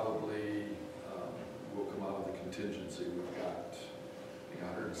 probably will come out of the contingency. We've got, I think,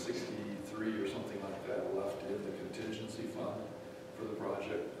 163 or something like that left in the contingency fund for the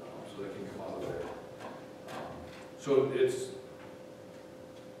project, so that can come out of there. So it's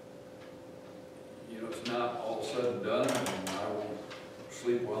not all said and done, and I won't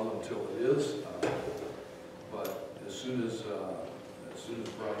sleep well until it is. But as soon as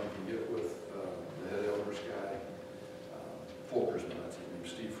Brian can get with the head elders guy, Folkersman, that's his name,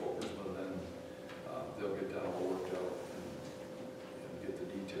 Steve Folkersman, then they'll get that all worked out and get the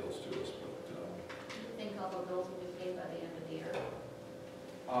details to us. But Do you think all the bills will be paid by the end of the year?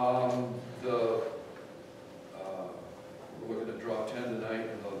 We're looking at draw 10 tonight,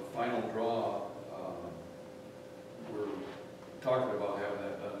 and the final draw, we're talking about having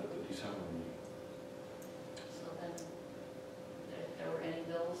that done at the December meeting. So then, if there were any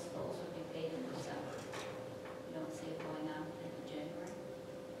bills, those would be paid in December. You don't see it going on into January?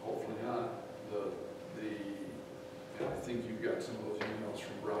 Hopefully not. And I think you've got some of those emails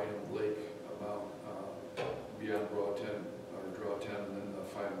from Brian and Blake about beyond draw 10, and then the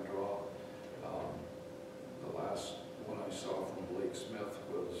final draw. The last one I saw from Blake Smith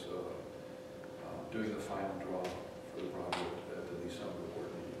was doing the final draw for the project at the December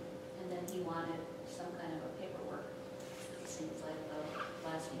board meeting. And then he wanted some kind of a paperwork. It seems like the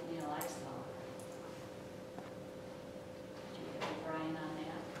last email I saw. Did you get with Brian on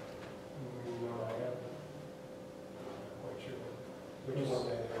that? No, I haven't. I'm not quite sure which one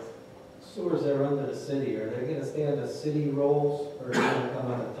that is. Sewers that run to the city, are they gonna stay on the city rolls, or or does it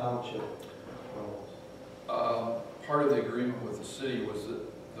come on the township rolls? Part of the agreement with the city was that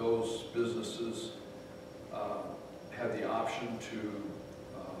those businesses had the option to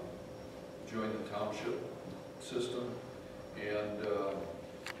join the township system, and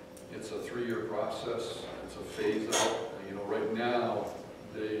it's a 3-year process. It's a phase out. You know, right now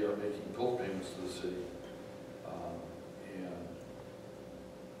they are making bill payments to the city, and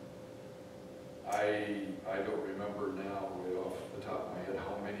I don't remember now right off the top of my head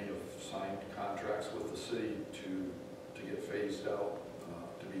how many have signed contracts with the city to get phased out,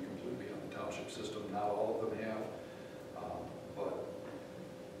 to be completely on the township system. Not all of them have, but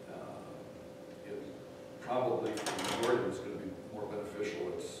it probably for the majority it's going to be more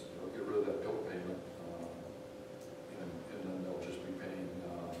beneficial. It's, you know, get rid of that bill payment, and then they'll just be paying.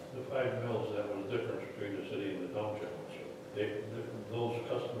 The 5 mills, that was the difference between the city and the township. So those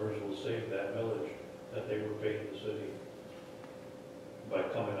customers will save that millage that they were paying the city by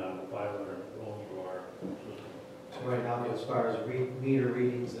coming on the 500 loans to our system. So right now, as far as meter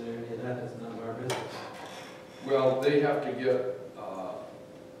readings and any of that, is none of our business. Well, they have to get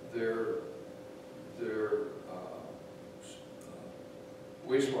their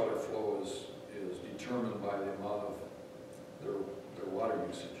wastewater flow is determined by the amount of their water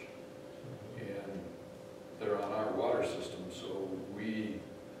usage, and they're on our water system, so we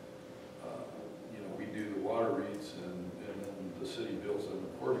we do the water reads, and then the city bills them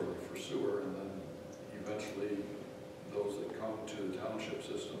accordingly for sewer, and then eventually those that come to the township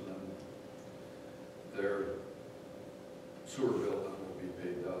system, then their sewer bill then will be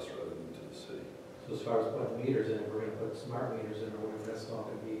paid to us rather than to the city. So as far as putting meters in, we're gonna put smart meters in, or whatever, that's not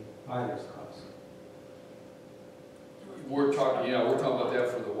gonna be either's cost. We're talking about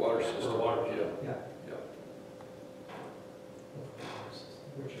that for the water system. For the water, Yeah. Yeah.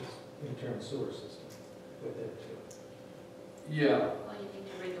 Which is internal sewer system with it too. Yeah, Well, you need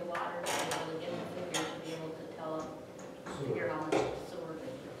to read the water to be able to get the figure, to be able to tell them, figure Sewer. how much sewer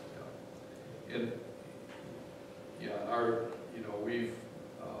they and, our, we've,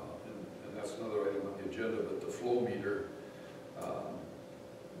 and that's another item on the agenda, but the flow meter,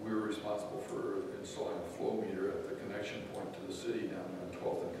 we're responsible for installing a flow meter at the connection point to the city down on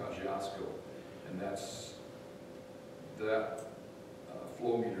 12th and Kosciuszko. And that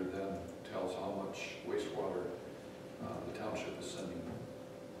flow meter then tells how much wastewater the township is sending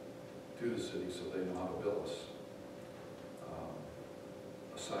to the city, so they know how to bill us.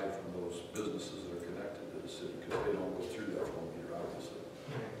 Aside from those businesses that are connected to the city, because they don't go through that flow meter, obviously.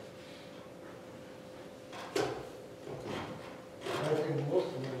 I think most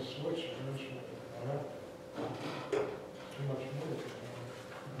of them will switch eventually. Too much money.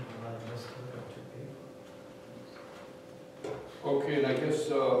 Okay, and I guess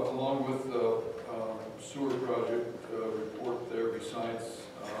along with the sewer project report there, besides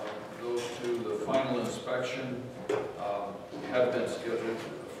those two, the final inspection had been scheduled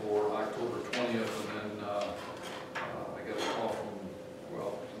for October 20th, and then I got a call from,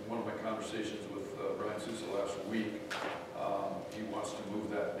 in one of my conversations with Brian Sousa last week, he wants to move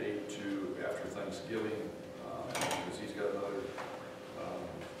that date to after Thanksgiving, because he's got another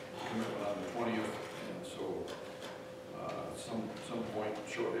commitment on the 20th, and so some point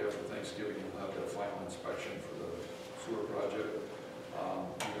shortly after Thanksgiving, we'll have that final inspection for the sewer project.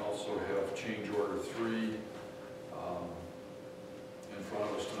 We also have change order 3 in front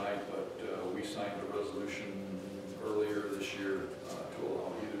of us tonight, but we signed a resolution earlier this year to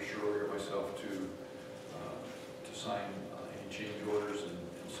allow either Shirley or myself to sign any change orders, and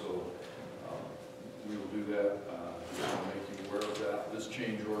so we will do that. I'll make you aware of that. This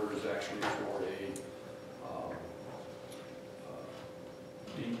change order is actually for a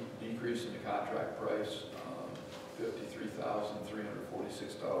decrease in the contract price,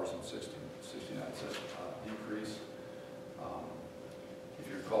 $53,346.69 decrease. If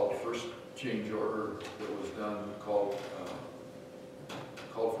you recall, the first change order that was done called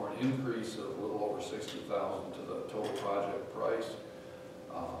for an increase of a little over $60,000 to the total project price,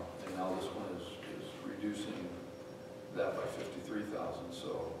 and now this one is reducing that by $53,000.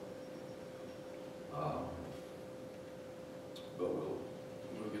 So, but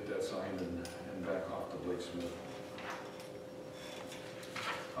we'll get that signed and back off to Blake Smith.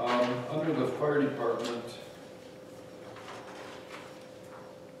 Under the fire department,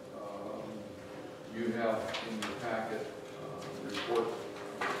 you have in your packet a report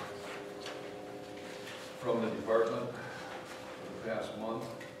from the department for the past month.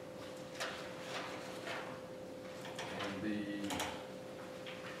 And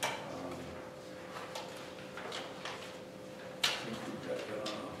I think we've got that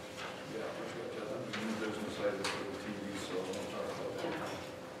on, we've got that on the new business item for the TV, so I'm going to talk about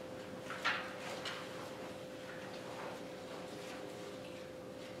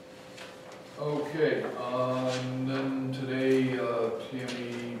Okay, and then today, Tammy, no,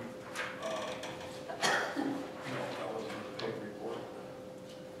 that wasn't the peg report.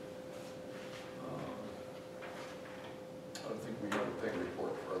 I don't think we have a peg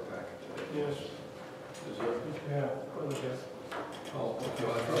report for our packet today. Yes. Is there? Yeah, well, I guess. Oh, okay,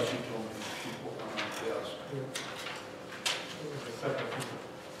 I thought she told me she put one on the desk. It was the second piece of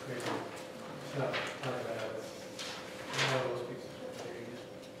paper. It's not bad. It's one of those pieces where you just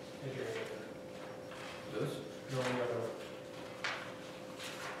hit your hand. This? No, the other one.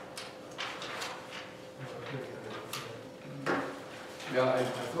 Yeah, I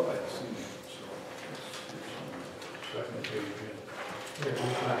thought I'd seen it, so it's here Second page, yeah. Here,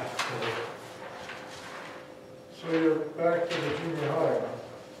 it's back. So you're back to the junior high.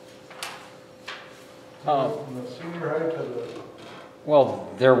 From the senior high to the, Well,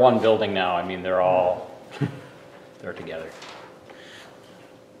 they're one building now. I mean, they're all, they're together.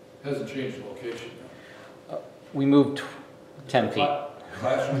 somewhere. Hasn't changed the location We moved 10 now. feet.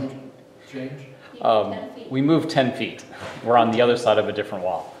 Classroom change? Keep it 10 feet. We moved 10 feet. We're on the other side of a different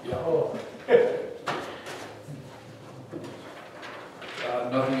wall. Yeah. oh,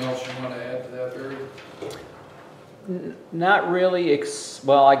 Nothing else you want to add to that, Barry? Not really,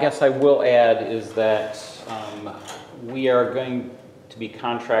 well, I guess I will add is that we are going to be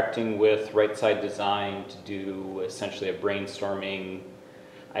contracting with Right Side Design to do essentially a brainstorming.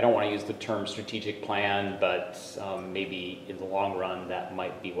 I don't want to use the term strategic plan, but maybe in the long run, that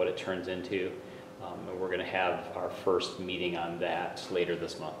might be what it turns into. And we're going to have our first meeting on that later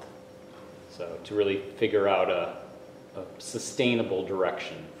this month. So to really figure out a sustainable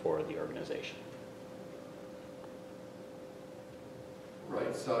direction for the organization.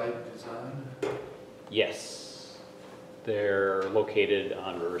 Right Side Design? Yes, they're located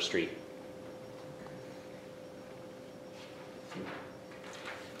on River Street.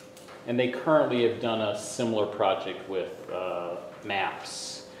 And they currently have done a similar project with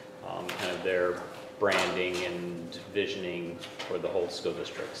maps, kind of their branding and visioning for the whole school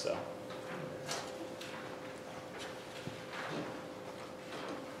district, so.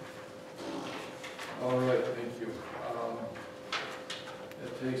 All right, thank you.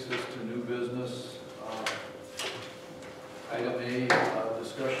 That takes us to new business. Item A,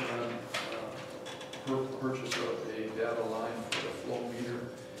 discussion on purchase of a data line for the flow meter.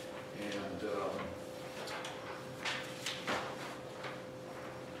 And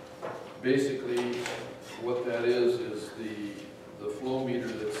basically, what that is the flow meter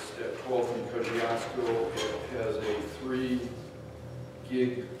that's at 12th and Kosciuszko. It has a 3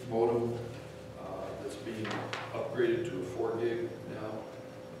 gig modem that's being upgraded to a 4 gig now.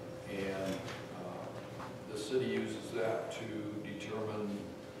 And the city uses that to determine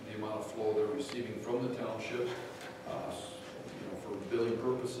the amount of flow they're receiving from the township, for billing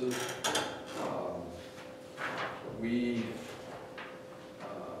purposes. We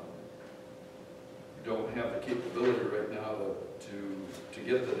don't have the capability right now to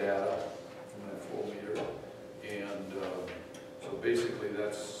get the data from that flow meter. And so basically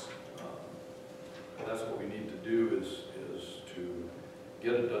that's what we need to do is to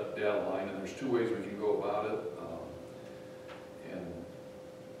get a data line, and there's 2 ways we can go about it. And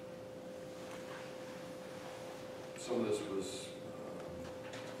some of this was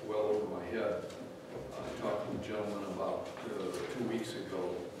well over my head. I talked to a gentleman about 2 weeks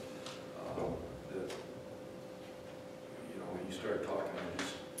ago that, when you started talking,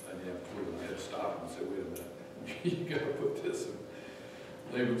 I didn't have a clue, and I had to stop him and say, wait a minute, you gotta put this in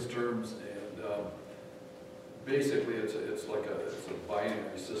layman's terms. And basically it's a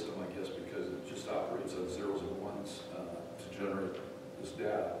binary system, I guess, because it just operates on zeros and ones to generate this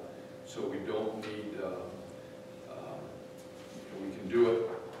data. So we don't need, we can do it,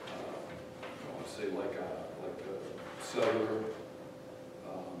 let's say like a cellular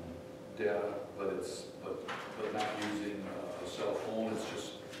data, but not using a cell phone. It's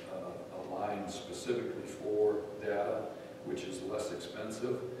just a line specifically for data, which is less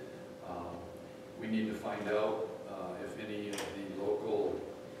expensive. We need to find out if any of the local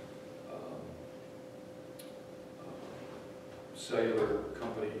cellular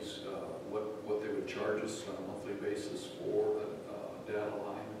companies, what they would charge us on a monthly basis for a data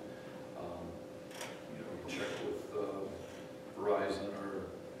line. We check with Verizon or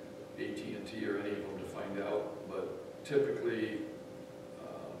AT&T or any of them to find out, but typically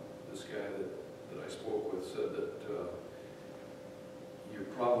this guy that I spoke with said that you're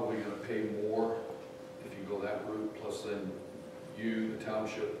probably going to pay more if you go that route, plus then you, the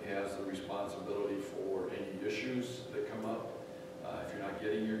township, has the responsibility for any issues that come up. If you're not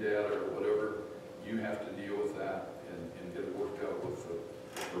getting your data or whatever, you have to deal with that and get it worked out with the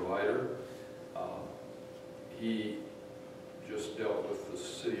provider. he just dealt with the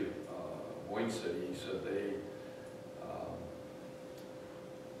city of Wayne City. He said they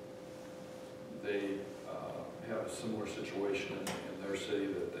have a similar situation in their city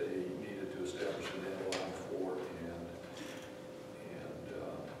that they needed to establish a data line for, and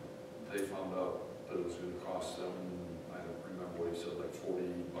they found out that it was going to cost them, I don't remember what he said, like $40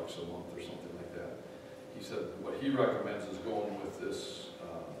 a month or something like that. He said what he recommends is going with this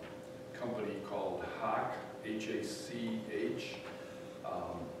company called HACH, H-A-C-H.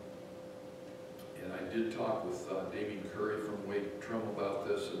 And I did talk with Damien Curry from Wade Trim about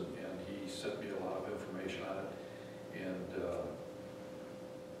this, and he sent me a lot of information on it. And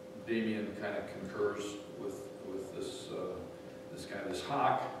Damien kind of concurs with this this guy. This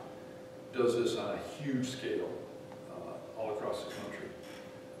HACH does this on a huge scale all across the country.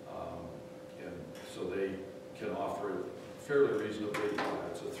 And so they can offer it fairly reasonably.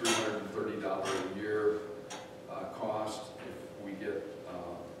 It's a $330 a year cost if we get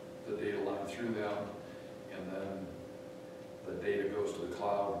the data line through them, and then the data goes to the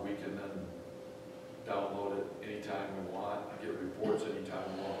cloud. We can then download it anytime we want, get reports anytime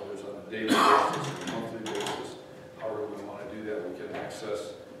we want, whether it's on a daily basis, a monthly basis, however we want to do that. We can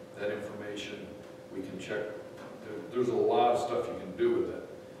access that information. We can check. There's a lot of stuff you can do with it.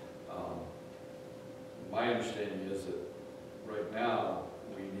 My understanding is that right now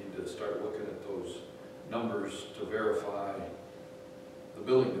we need to start looking at those numbers to verify the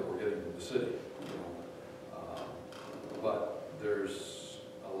billing that we're getting from the city. But there's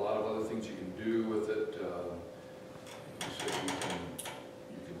a lot of other things you can do with it. So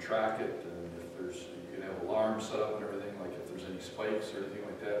you can track it, and if there's, you can have alarms set up and everything, like if there's any spikes or anything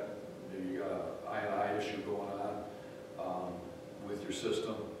like that. Maybe you got an I&I issue going on with your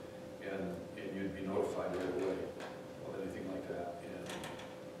system, and you'd be notified right away of anything like that.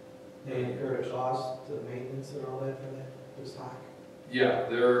 And They incur a cost to maintenance and all that for that, this HACH? yeah,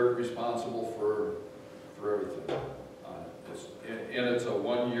 they're responsible for everything. And it's a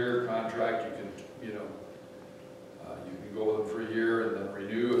 1-year contract. You can, you can go with them for a year and then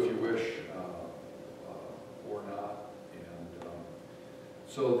renew if you wish, or not. And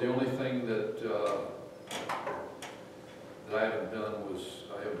so the only thing that I haven't done was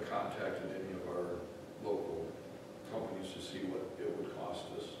I haven't contacted any of our local companies to see what it would cost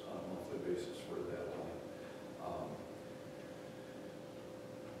us on a monthly basis for that line.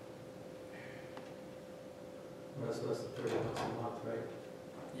 That's less than $30 a month, right?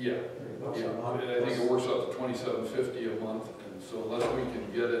 Yeah. $30 Yeah, a month. and I think it works out to $27.50 a month, and so unless we can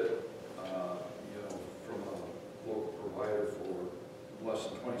get it, from a local provider for less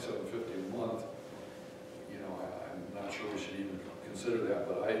than $27.50 a month, I'm not sure we should even consider that.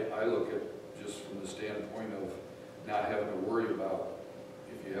 But I look at just from the standpoint of not having to worry about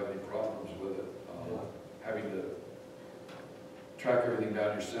if you have any problems with it, having to track everything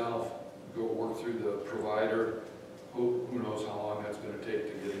down yourself, go work through the provider. Who knows how long that's going to take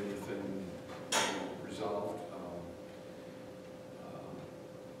to get anything resolved.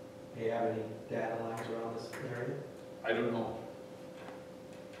 Do you have any data lines around this area? I don't know.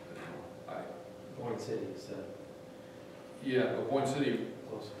 Point City, you said. Yeah, but Point City,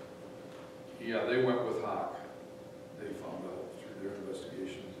 Close. yeah, they went with HACH. They found out through their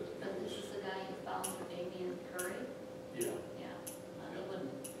investigations that But this is the guy you found for Damien Curry? yeah. Yeah, they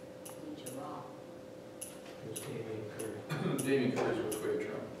wouldn't lead you wrong. It was Damien Curry. Damien Curry's with Wade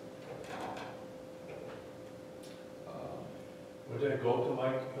Trim. Would that go to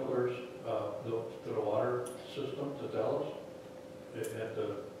Mike Hiller's, to the water system to tell us at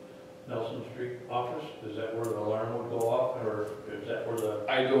the Nelson Street office? Is that where the alarm would go off, or is that where the?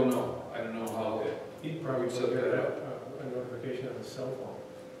 I don't know. I don't know how. He'd probably We set look at that a notification on his cell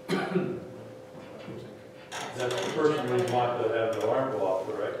phone. That's the person we want to have the alarm go off,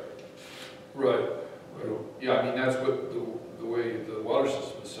 right? Right. Yeah, I mean, that's what the way the water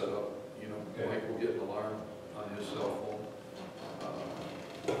system is set up. Okay. Mike will get an alarm on his cell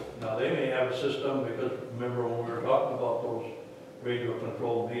phone. Now, they may have a system, because remember when we were talking about those radio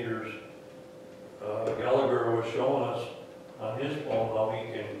control meters, Gallagher was showing us on his phone how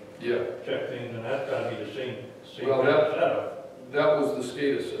he can Yeah. check things, and that's gotta be the same Well, setup. That was the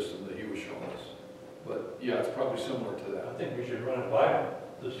SCADA system that he was showing us. But yeah, it's probably similar to I that. think we should run it by them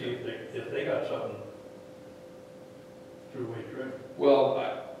to see if they got something through Wade Trim. Well,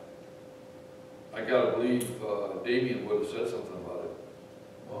 I gotta believe Damien would have said something about it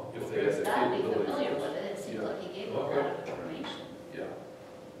Well, if they had He's the got to be capability. familiar with it. It seems Yeah. like he gave a lot of information. Yeah.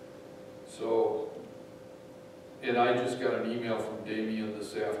 So, and I just got an email from Damien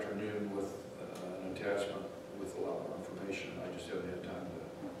this afternoon with an attachment with a lot more information. I just haven't had time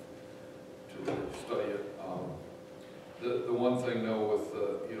to really study it. The one thing though with,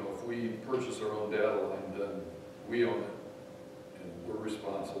 you know, if we purchase our own data line, then we own it, and we're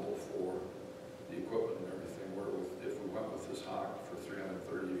responsible for the equipment and everything. Where with, if we went with this Hawk for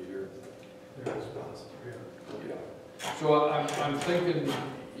 $330 a year. They're responsible, yeah. Yeah. So I'm thinking,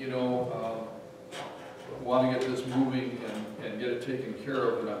 you know, want to get this moving and get it taken care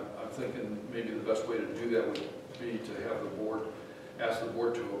of, and I'm thinking maybe the best way to do that would be to have the board, ask the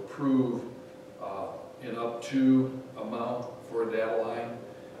board to approve an up to amount for a data line,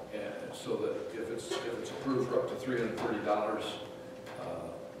 and so that if it's approved for up to $330,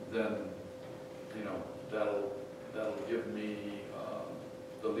 then, you know, that'll give me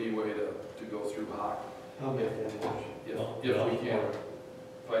the leeway to go through Hawk I'll make that motion. if we can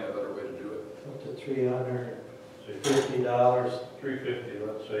find a better way to do it. Up to $350, $350,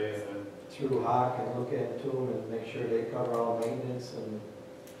 let's say, and then through Hawk and look into them and make sure they cover all maintenance and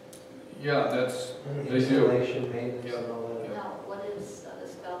Yeah, that's, they do. installation maintenance and all that. Now, what is the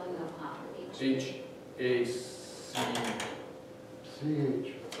spelling of Hawk? H-A-C, CH.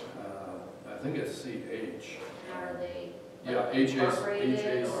 I think it's C-H. Are they Yeah,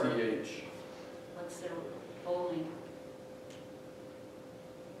 incorporated or H-A-C-H. what's their bowling?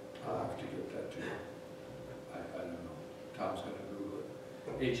 I'll have to get that to you. I don't know. Tom's gonna Google it.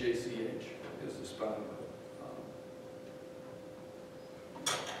 H-A-C-H is the spelling of it.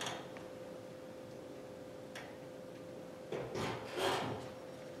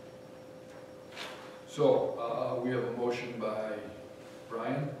 So, we have a motion by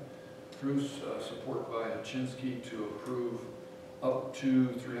Brian Cruz, support by Chinsky to approve up to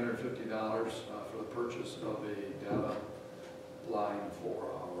 $350 for the purchase of a data line for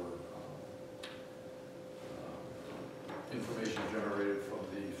our information generated from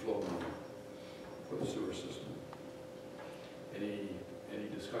the flow meter for the sewer system. Any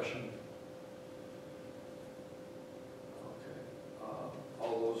discussion? Okay.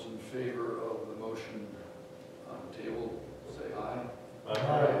 All those in favor of the motion on the table, say aye.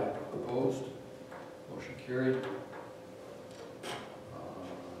 Aye. Opposed? Motion carried.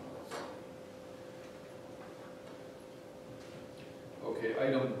 Okay,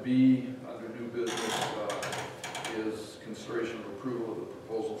 item B under new business is consideration of approval of the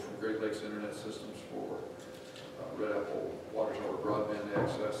proposal from Great Lakes Internet Systems for Red Apple Water Tower broadband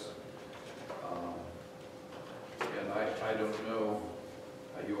access. And I don't know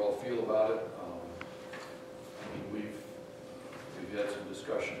how you all feel about it. I mean, we've had some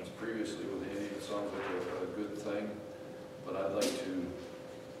discussions previously with Andy. It sounds like a good thing, but I'd like to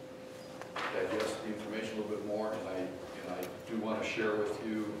digest the information a little bit more, and I do want to share with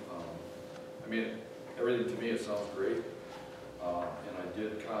you. I mean, everything to me, it sounds great. And I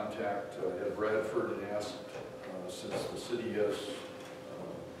did contact Ed Bradford and asked, since the city has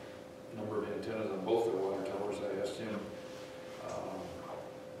a number of antennas on both their water towers, I asked him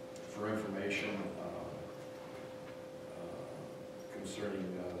for information concerning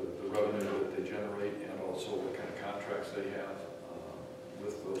the revenue that they generate and also what kind of contracts they have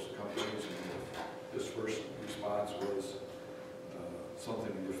with those companies. And his first response was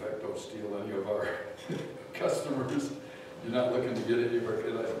something to the effect, don't steal any of our customers. You're not looking to get any of our,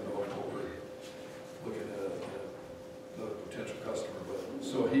 and I don't know what we're looking at another potential customer. But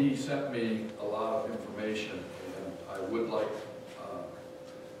so he sent me a lot of information, and I would like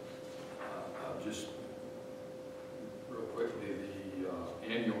just real quickly the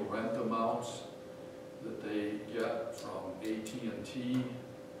annual rent amounts that they get from AT&T.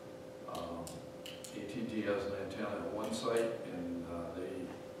 AT&T has an antenna at one site, and they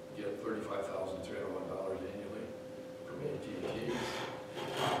get $35,301 annually from AT&T.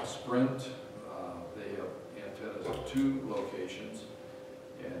 Sprint, they have antennas at 2 locations,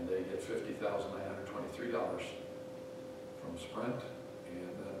 and they get $50,923 from Sprint. And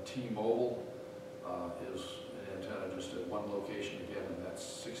then T-Mobile is an antenna just at 1 location again, and that's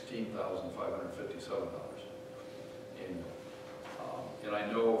 $16,557 annually. And I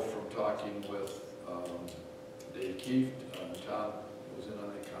know from talking with Dave Keefe, Tom was in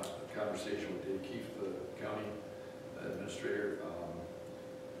on a conversation with Dave Keefe, the county administrator.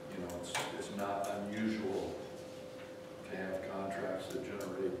 You know, it's not unusual to have contracts that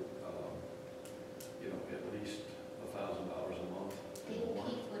generate, you know, at least $1,000 a month. Dave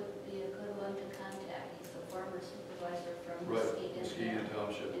Keefe would be a good one to contact. He's the former supervisor from Right, Muskegon.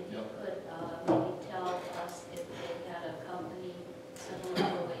 Township. And he Yep. could maybe tell us if they had a company similar to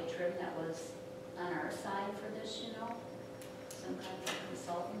the way Trim that was on our side for this, you know? Some kind of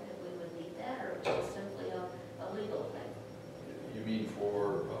consultant, if we would need that, or just simply a legal thing. You mean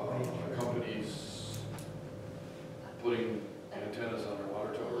for companies putting antennas on their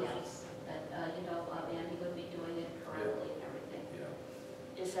water towers? Yes, that, you know, Andy would be doing it correctly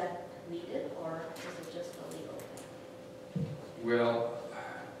is that needed, or is it just a legal thing? Well,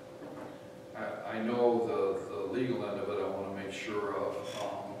 I know the legal end of it I want to make sure of,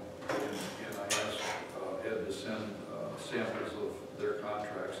 and I asked Ed to send samples of their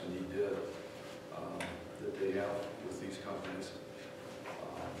contracts, and he did, that they have with these companies.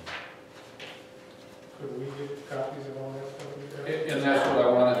 Could we get copies of all that stuff? And that's what I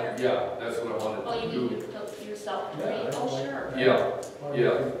wanted, yeah, that's what I wanted Oh, to you do. mean you took yourself to Yeah, read? I Oh, don't like sure. that. Yeah, Why yeah.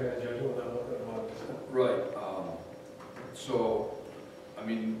 would you bad judgment without looking at what it's- Right, so, I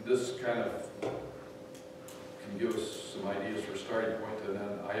mean, this kind of can give us some ideas for a starting point, and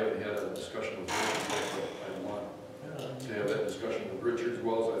then I haven't had a discussion with Richard yet, but I want to have that discussion with Richard as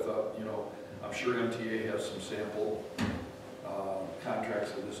well, as I thought, you know, I'm sure MTA has some sample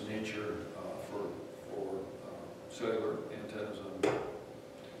contracts of this nature for cellular antennas. And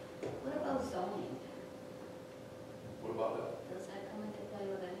What about zoning? what about it? Does that come into play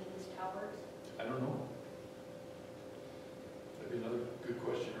with any of these towers? I don't know. That'd be another good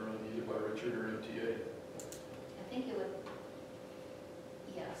question, or either by Richard or MTA. I think it would,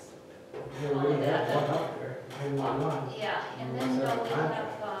 yes. Yeah, we have one up there, and one. Yeah, and then don't we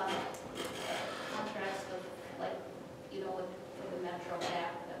have contracts with, like, you know, with the Metro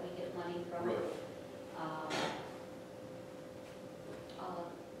Act that we get money from? Right.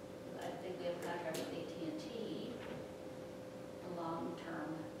 I think we have a contract with AT&T, a long-term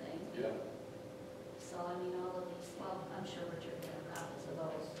thing. Yeah. So, I mean, all of these, well, I'm sure Richard would have copies of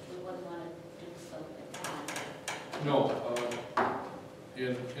those. We wouldn't want to do something. No,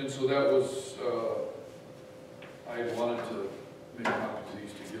 and so that was, I wanted to make copies of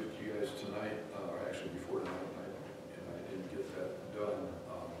these to give to you guys tonight, or actually before tonight, and I didn't get that done.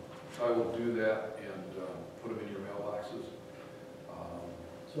 So I will do that and put them in your mailboxes.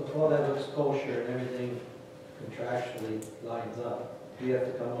 So if all that looks kosher and everything contractually lines up, we have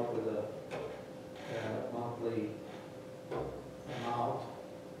to come up with a monthly amount,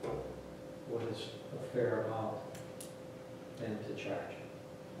 what is a fair amount, and to charge.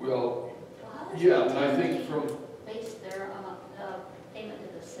 Well, Well, how does yeah, and I AT&T think from, base their payment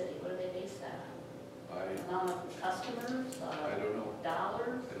to the city? What do they base that on? I Amount of customers, don't know,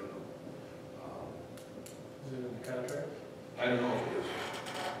 dollars? I don't know. Is it in the contract? I don't know if it is.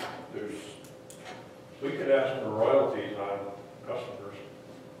 There's, We could ask for royalties on customers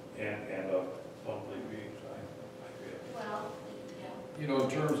and a monthly fee. Well, yeah. you know, in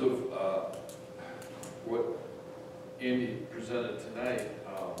terms of what Andy presented tonight,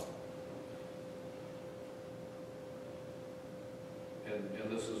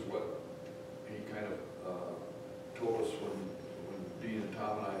 and this is what he kind of told us when Dean and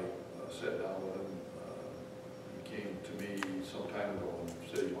Tom and I sat down with him. He came to me some time ago and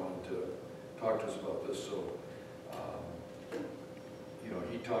said he wanted to talk to us about this. So, you know,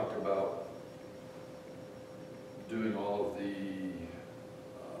 he talked about doing all of the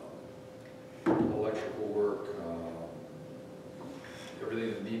electrical work,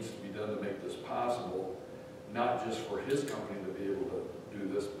 everything that needs to be done to make this possible, not just for his company to be able to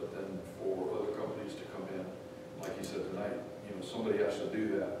do this, but then for other companies to come in. Like he said tonight, you know, somebody has to do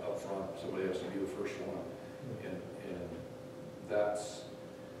that up front. Somebody has to be the first one. And that's,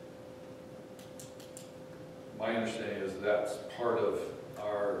 my understanding is that's part of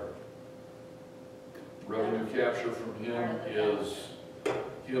our revenue capture from him is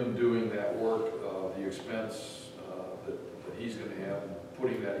him doing that work, the expense that he's going to have, and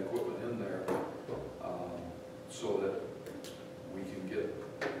putting that equipment in there so that we can get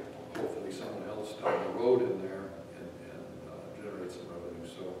hopefully someone else down the road in there and generate some revenue.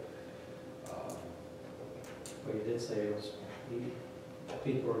 So, But you did say it was,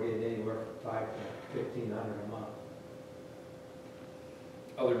 people were getting anywhere from $500 to $1,500 a month.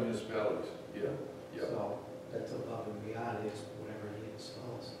 other municipalities, yeah, yeah. So that's above and beyond his, whatever he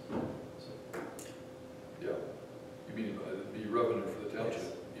installs. So, Yeah, you mean it'd be revenue for the township?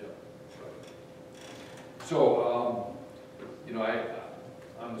 Yes. Yeah, right. So, you know,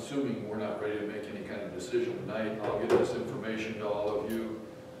 I'm assuming we're not ready to make any kind of decision tonight. I'll get this information to all of you.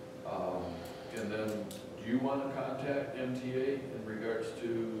 And then, do you want to contact MTA in regards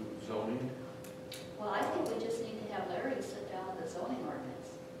to zoning? Well, I think we just need to have Larry sit down with the zoning ordinance.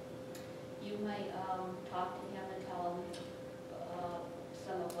 You might talk to him and tell him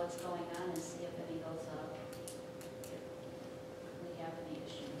some of what's going on and see if any of those, if we have any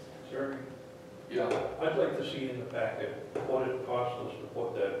issues. Sure. Yeah, I'd like to see in the packet what it costs us to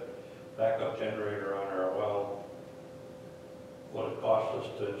put that backup generator on our well. What it cost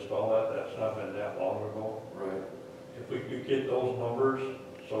us to install that, that's not been that long ago. right. If we could get those numbers,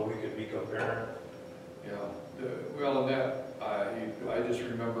 so we could be comparing Well, and that, I just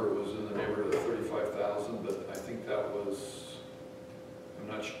remember it was in the neighborhood of 35,000, but I think that was,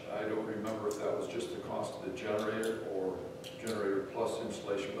 I don't remember if that was just the cost of the generator or generator plus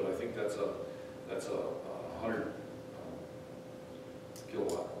installation, but I think that's a 100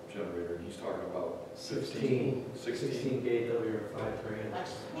 kilowatt generator, and he's talking about 16 kW or 5 grand. Much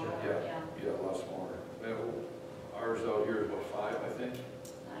smaller, Yeah. yeah. A lot smaller. Ours out here is what, 5, I think,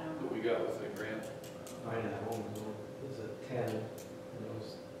 I don't that know. we got with the grant. Mine at home was a 10, and it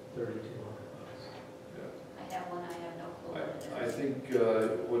was $3,200. I have one, I have no clue what it I is. think,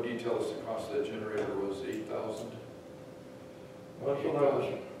 what he tells us the cost of that generator was 8,000. Well, that's what I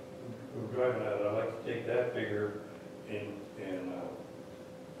was driving at, I'd like to take that figure and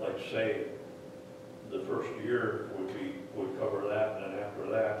like say, the first year would cover that, and then after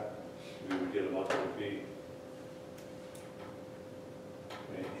that, we would get a monthly fee.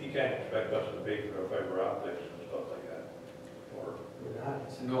 I mean, he can't expect us to pay for our fiber optics and stuff like that, or, We're not,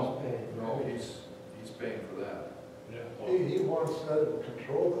 it's No, paying. no, he's paying for that. yeah. well, He wants that to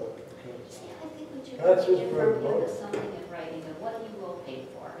control that, because See, I think we should That's his give bread and him butter. something in writing of what he will pay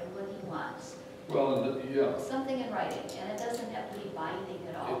for and what he wants. Well, and, yeah, Something in writing, and it doesn't have to be binding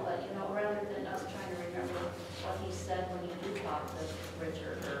at all, but, you know, rather than us trying to remember what he said when you do talk to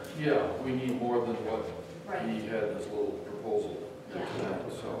Richard or, yeah, we need more than what right, he had in his little proposal. yeah.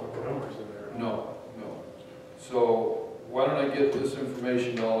 So, Numbers in there. no. So why don't I get this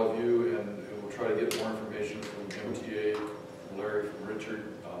information to all of you, and we'll try to get more information from MTA, from Larry, from Richard,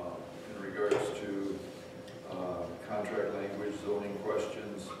 in regards to contract language, zoning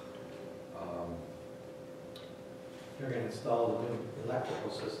questions. They're gonna install the new electrical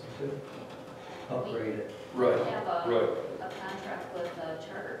system too, upgrade it. Right, We have a right. contract with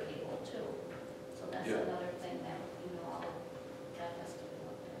Charter Cable too, so that's Yeah. another thing that, you know, all of that has to be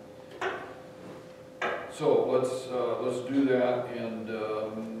looked at. So let's do that, and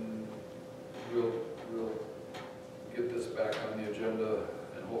we'll get this back on the agenda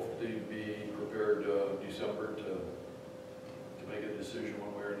and hopefully be prepared December to make a decision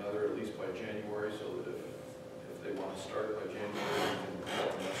one way or another, at least by January, so that if they want to start by January, we can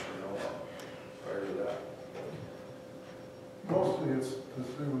let them know prior to that. mostly it's to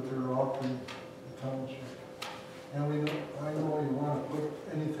do with their offering the township. And I know you want to put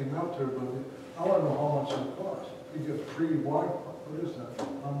anything up there, but I want to know how much it costs. You get free Wi-Fi, what is that?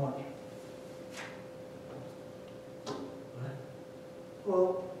 How much?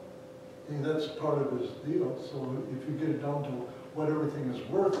 Well, that's part of his deal, so if you get it down to what everything is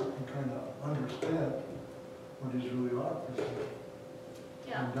worth, you can kind of understand what he's really offering.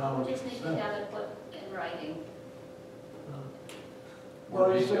 Yeah, And dollars we just need to and have it put in writing.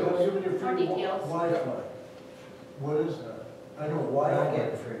 Well, he said, I'm giving you More free details. Wi-Fi. What is that? I know Why not Wi-Fi.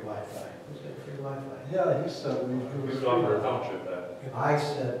 get free Wi-Fi? Who's getting free Wi-Fi? Yeah, he said we We give could us offer a free. township that. I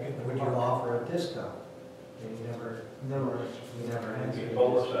said, would you offer a discount? And you never answered. He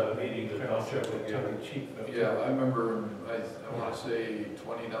told us at a meeting the township would give Something cheap though. Yeah, I remember, I want to say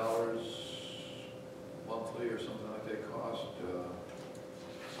 $20 monthly or something like that cost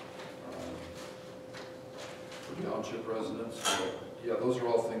for township residents. So, yeah, those are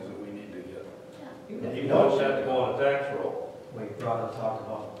all things that we need to get. He wants that to go on a tax roll. We brought up, talked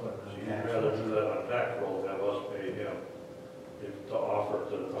about putting So it you'd on tax. rather do that on a tax roll than have us pay him to offer it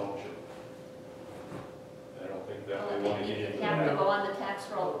to the township. I don't think that Well, we want I to think get you into have to that. go on the tax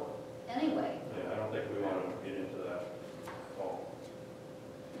roll anyway, Yeah, I don't think we want to get into that. Oh,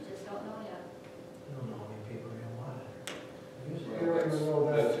 we just don't know yet. I don't know how many people are gonna want it. You don't even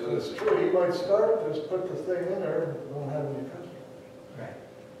know That's- that's true. He might start, just put the thing in there, and won't have any customers. Right.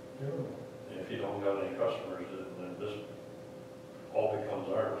 You don't know. and if you don't got any customers, then this all becomes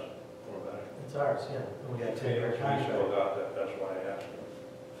ours. Automatic. It's ours, yeah. We got a 10-year We still contract. got that, that's why I asked him.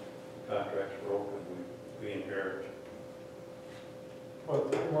 Contracts were open, we inherit. But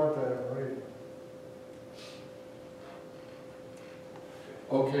we want that in writing.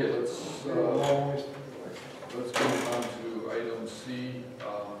 Okay, Always. let's move on to item C,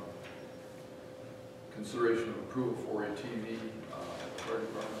 consideration of approval for a TV at the fire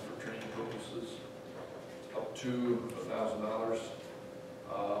department for training purposes, up to $1,000.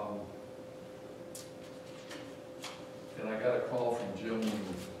 And I got a call from Jim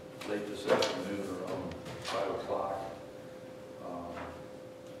late this afternoon around 5 o'clock.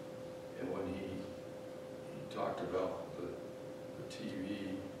 And when he talked about the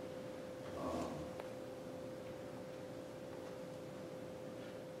TV,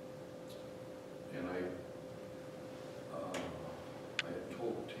 and I had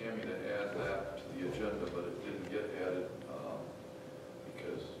told Tammy to add that to the agenda, but it didn't get added,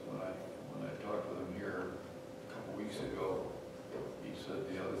 because when I talked with him here,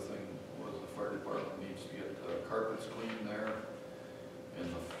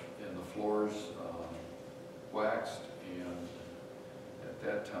 waxed, and at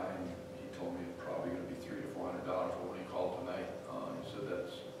that time, he told me it's probably gonna be $300 to $400, but when he called tonight, he said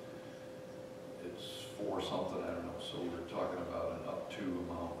it's for something, I don't know, so we're talking about an up to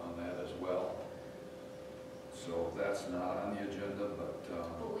amount on that as well. So that's not on the agenda, but,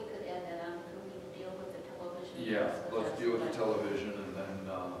 But we could add that on, could we deal with the television? yeah, first? let's deal with the television and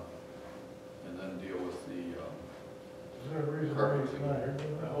then deal with the, Is there a reason why he's not here?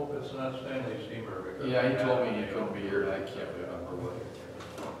 I hope it's not Stanley Steamer because. yeah, he told me he couldn't be here, and I can't remember what.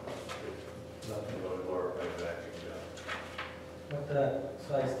 Nothing but a glorified vacuum job. What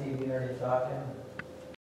size TV are you talking?